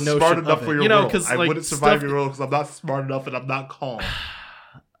not smart enough for your world. I wouldn't survive your world because I'm not smart enough and I'm not calm.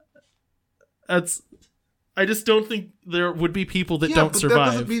 I just don't think there would be people that don't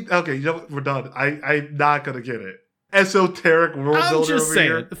survive. That doesn't mean, okay, you know what? We're done. I'm not gonna get it. Esoteric world builder over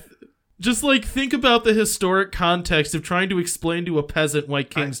here. Just think about the historic context of trying to explain to a peasant why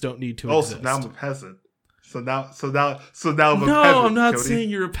kings don't need to exist. So now I'm a peasant. So now I'm a peasant. No, I'm not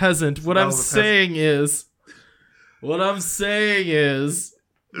saying you're a peasant. What I'm saying is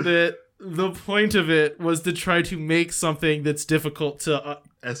that the point of it was to try to make something that's difficult to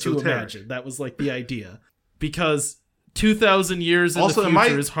imagine. That was like the idea. Because 2,000 years in the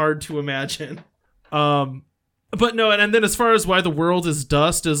future is hard to imagine. But no, and then as far as why the world is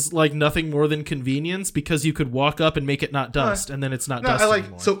dust is like nothing more than convenience, because you could walk up and make it not dust, and then it's not dust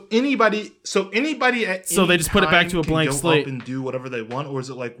anymore. So anybody at so they just put it back to a blank slate and do whatever they want, or is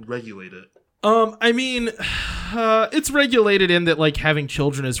it like regulated? I mean, it's regulated in that like having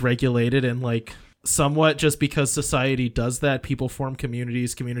children is regulated, and like somewhat just because society does that, people form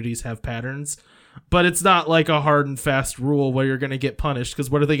communities have patterns. But it's not like a hard and fast rule where you're going to get punished, because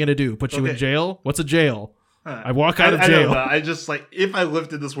what are they going to do? Put you in jail? What's a jail? I walk out of jail. I don't know. I just like, if I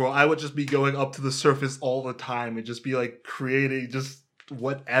lived in this world, I would just be going up to the surface all the time and just be like creating just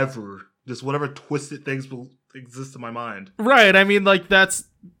whatever twisted things will exist in my mind. Right. I mean, like that's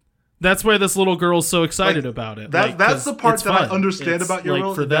why this little girl's so excited about it. That's the part that I understand about your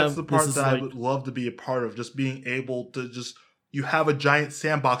world. That's the part that I would love to be a part of. Just being able to you have a giant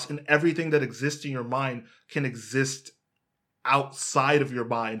sandbox, and everything that exists in your mind can exist outside of your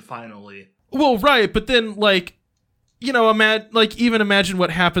mind finally. Well, right, but then, like, you know, imagine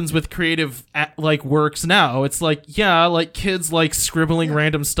what happens with creative, like, works now. It's like, yeah, like, kids like scribbling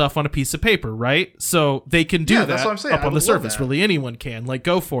random stuff on a piece of paper, right? So they can do that that's what I'm saying. Up on the surface. Really, anyone can. Like,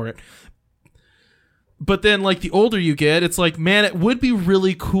 go for it. But then, like, the older you get, it's like, man, it would be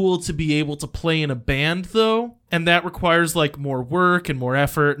really cool to be able to play in a band, though. And that requires, like, more work and more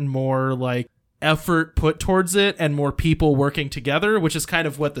effort and more, like, effort put towards it and more people working together, which is kind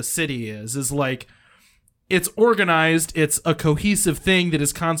of what the city is like, it's organized, it's a cohesive thing that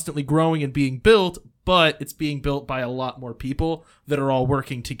is constantly growing and being built, but it's being built by a lot more people that are all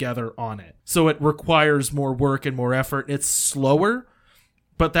working together on it. So it requires more work and more effort. It's slower,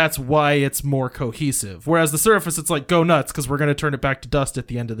 but that's why it's more cohesive. Whereas the surface, it's like, go nuts, because we're going to turn it back to dust at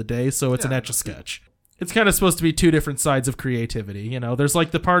the end of the day, so it's an Etch-a-Sketch. It's kind of supposed to be two different sides of creativity. You know, there's like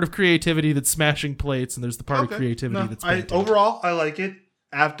the part of creativity that's smashing plates, and there's the part of creativity that's painting. Overall, I like it.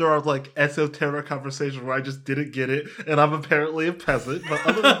 After our like esoteric conversation where I just didn't get it, and I'm apparently a peasant. But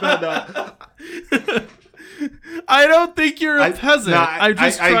other than that, I don't think you're a peasant. I'm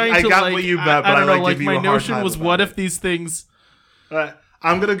just trying to I got what you meant, but I don't know. Like my notion was, what if these things?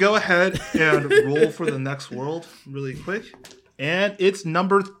 I'm gonna go ahead and roll for the next world really quick, and it's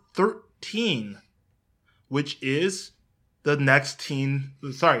number 13. Which is the next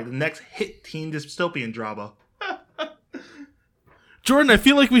hit teen dystopian drama. Jordan, I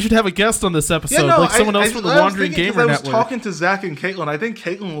feel like we should have a guest on this episode, like someone else from the Wandering Gamer Network. I was talking to Zach and Caitlin. I think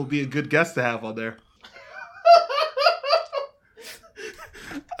Caitlin will be a good guest to have on there.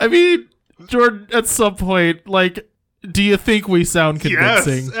 I mean, Jordan, at some point, like, do you think we sound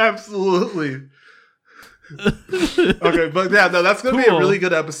convincing? Yes, absolutely. Okay, but yeah, no, that's gonna be a really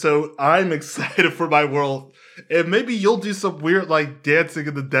good episode. I'm excited for my world, and maybe you'll do some weird like dancing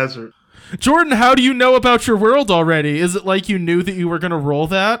in the desert. Jordan, how do you know about your world already? Is it like you knew that you were gonna roll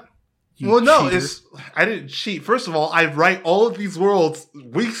that? Well, no, I didn't cheat. First of all, I write all of these worlds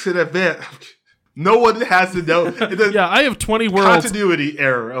weeks in advance. No one has to know. Yeah, I have 20 worlds. Continuity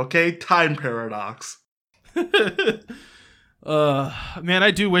error, okay? Time paradox. Man,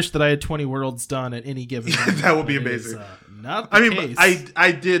 I do wish that I had 20 worlds done at any given time. That would be amazing. Not the case.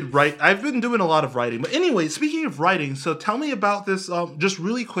 I did write. I've been doing a lot of writing. But anyway, speaking of writing, so tell me about this, just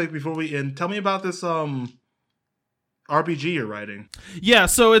really quick before we end, tell me about this RPG you're writing. Yeah,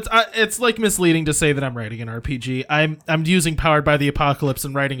 so it's like misleading to say that I'm writing an RPG. I'm using Powered by the Apocalypse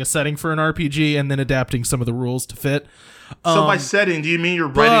and writing a setting for an RPG and then adapting some of the rules to fit. So by setting, do you mean you're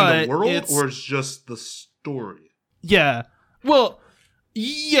writing the world or it's just the story? Yeah. Well,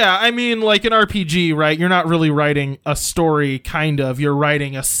 yeah, I mean, like an RPG, right? You're not really writing a story, kind of. You're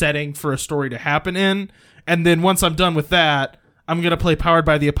writing a setting for a story to happen in. And then once I'm done with that, I'm going to play Powered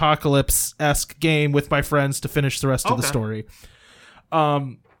by the Apocalypse-esque game with my friends to finish the rest of the story.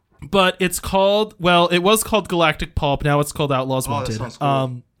 But it's called, it was called Galactic Pulp. Now it's called Outlaws Wanted. That sounds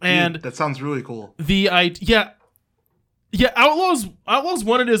cool. And that sounds really cool. Yeah, Outlaws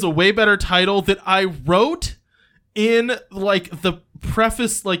Wanted is a way better title that I wrote in like the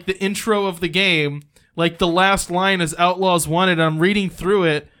preface, like the intro of the game. Like the last line is Outlaws Wanted. I'm reading through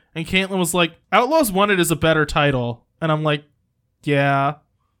it, and Caitlin was like, Outlaws Wanted is a better title. And I'm like, yeah,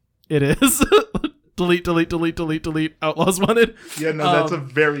 it is. delete, Outlaws Wanted. Yeah, no, that's a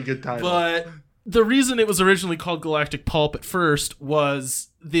very good title. But the reason it was originally called Galactic Pulp at first was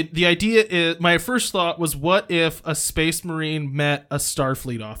the idea is, my first thought was, what if a Space Marine met a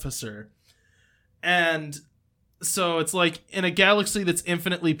Starfleet officer? And so it's like, in a galaxy that's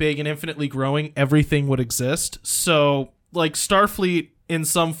infinitely big and infinitely growing, everything would exist. So, like, Starfleet in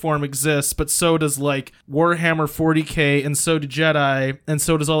some form exists, but so does like Warhammer 40K, and so do Jedi, and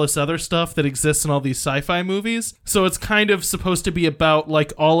so does all this other stuff that exists in all these sci-fi movies. So it's kind of supposed to be about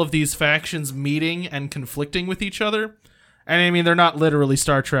like all of these factions meeting and conflicting with each other. And I mean, they're not literally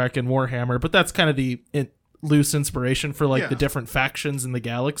Star Trek and Warhammer, but that's kind of the loose inspiration for like the different factions in the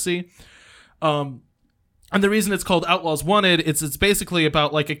galaxy. And the reason it's called Outlaws Wanted, it's basically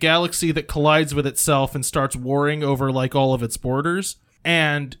about like a galaxy that collides with itself and starts warring over like all of its borders.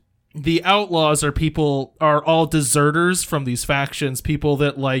 And the outlaws are all deserters from these factions, people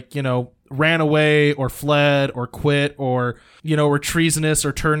that like, you know, ran away or fled or quit or, you know, were treasonous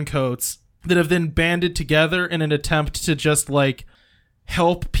or turncoats that have then banded together in an attempt to just like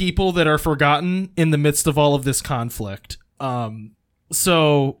help people that are forgotten in the midst of all of this conflict.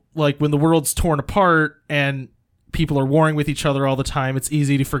 So, like, when the world's torn apart and people are warring with each other all the time, it's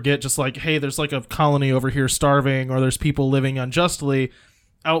easy to forget just like, hey, there's like a colony over here starving, or there's people living unjustly.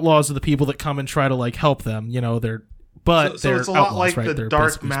 Outlaws are the people that come and try to like help them. You know, they're it's a lot like right? the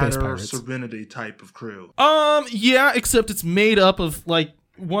Dark Matter Serenity type of crew. Yeah, except it's made up of like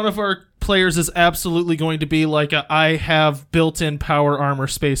one of our players is absolutely going to be like I have built-in power armor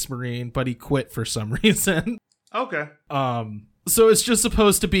Space Marine, but he quit for some reason. Okay. So it's just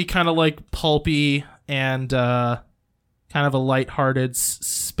supposed to be kind of like pulpy and kind of a lighthearted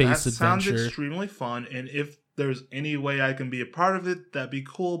space adventure. Sounds extremely fun, and if there's any way I can be a part of it, that'd be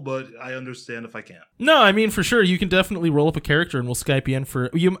cool, but I understand if I can't. No, I mean, for sure, you can definitely roll up a character and we'll Skype you in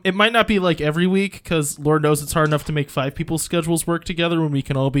for... It might not be like every week, because Lord knows it's hard enough to make 5 people's schedules work together when we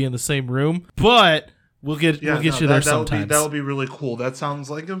can all be in the same room, but we'll get you there sometimes. That would be really cool. That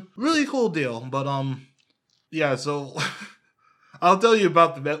sounds like a really cool deal, but yeah, so... I'll tell you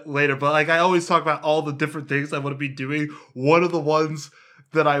about that later, but like I always talk about all the different things I want to be doing. One of the ones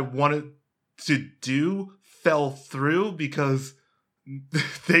that I wanted to do fell through because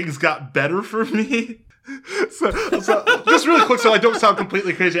things got better for me. So just really quick, so I don't sound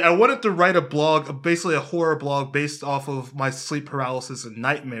completely crazy. I wanted to write a blog, basically a horror blog based off of my sleep paralysis and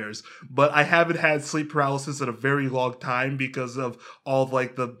nightmares, but I haven't had sleep paralysis in a very long time because of all of,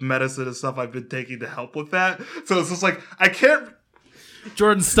 like the medicine and stuff I've been taking to help with that. So it's just like I can't.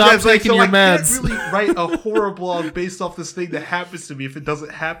 Jordan, stop taking your meds. I can't really write a horror blog based off this thing that happens to me if it doesn't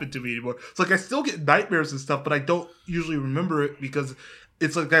happen to me anymore. It's like I still get nightmares and stuff, but I don't usually remember it because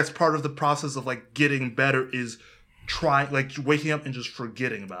it's like that's part of the process of like getting better is trying like waking up and just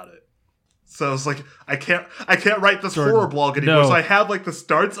forgetting about it. So it's like I can't write this horror blog anymore. No. So I have like the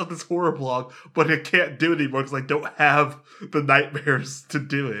starts of this horror blog, but I can't do it anymore because I don't have the nightmares to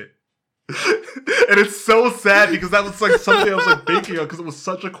do it. And it's so sad because that was like something I was like thinking of because it was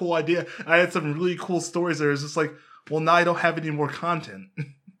such a cool idea. I had some really cool stories there. It's just like, well, now I don't have any more content.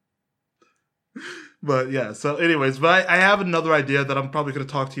 But yeah, so anyways, but I have another idea that I'm probably going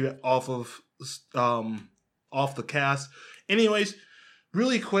to talk to you off the cast. Anyways,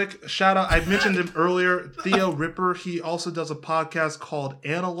 really quick shout out. I mentioned him earlier, Theo Ripper. He also does a podcast called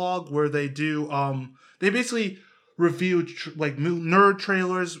Analog where they do they basically review like nerd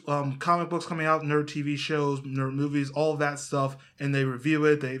trailers, comic books coming out, nerd TV shows, nerd movies, all of that stuff, and they review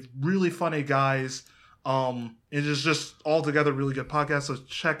it. They're really funny guys. It is just altogether really good podcast. So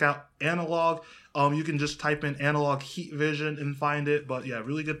check out Analog. You can just type in Analog Heat Vision and find it. But yeah,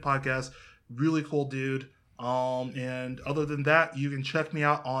 really good podcast. Really cool dude. And other than that, you can check me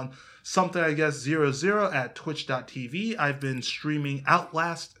out on Something I Guess 00 at twitch.tv. I've been streaming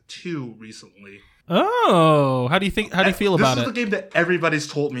Outlast 2 recently. Oh, how do you feel about it? This is the game that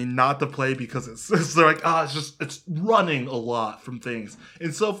everybody's told me not to play because they're like, it's running a lot from things.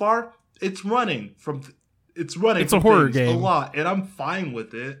 And so far, it's running from a horror game a lot, and I'm fine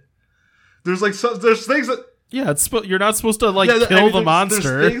with it. There's things that you're not supposed to kill the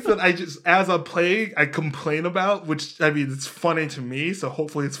monster. There's things that I just as I'm playing I complain about, which I mean it's funny to me, so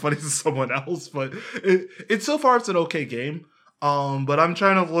hopefully it's funny to someone else. But it's so far it's an okay game. But I'm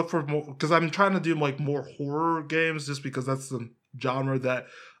trying to look for more because I'm trying to do like more horror games just because that's the genre that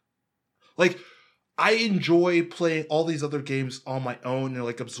like I enjoy playing all these other games on my own and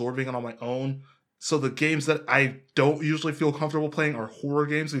like absorbing it on my own. So the games that I don't usually feel comfortable playing are horror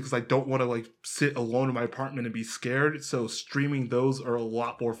games because I don't want to like sit alone in my apartment and be scared. So streaming those are a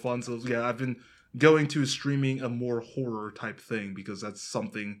lot more fun. So yeah, I've been going to streaming a more horror type thing because that's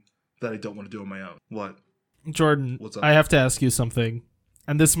something that I don't want to do on my own. What? Jordan, I have to ask you something,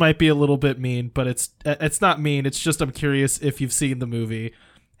 and this might be a little bit mean, but it's not mean. It's just I'm curious if you've seen the movie.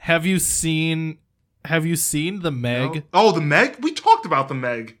 Have you seen the Meg? No. Oh, the Meg? We talked about the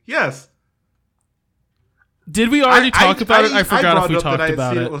Meg. Yes. Did we already talk about it? I forgot if we talked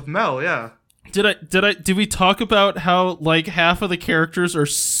about it with Mel. Yeah. Did we talk about how like half of the characters are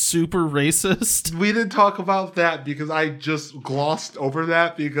super racist? We didn't talk about that because I just glossed over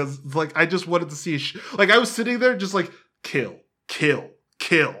that because like I just wanted to see like I was sitting there just like kill. You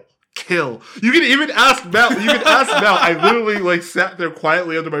can even ask Mel. I literally like sat there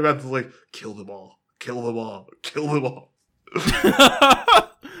quietly under my breath like kill them all.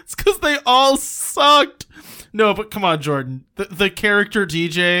 It's because they all sucked. No, but come on, Jordan. The character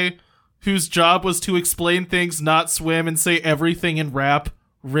DJ, whose job was to explain things, not swim, and say everything in rap.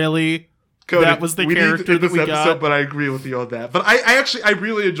 Really? Cody, that was the character that we got. But I agree with you on that. But I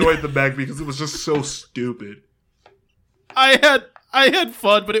really enjoyed the Meg because it was just so stupid. I had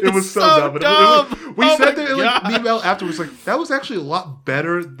fun, but it was so dumb. We said that like meanwhile afterwards, like that was actually a lot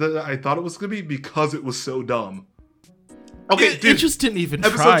better than I thought it was gonna be because it was so dumb. Okay, dude, it just didn't even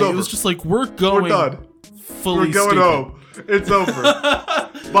try. It was just like we're done. We're going home. It's over.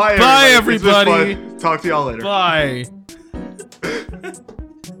 Bye, everybody. Talk to y'all later. Bye.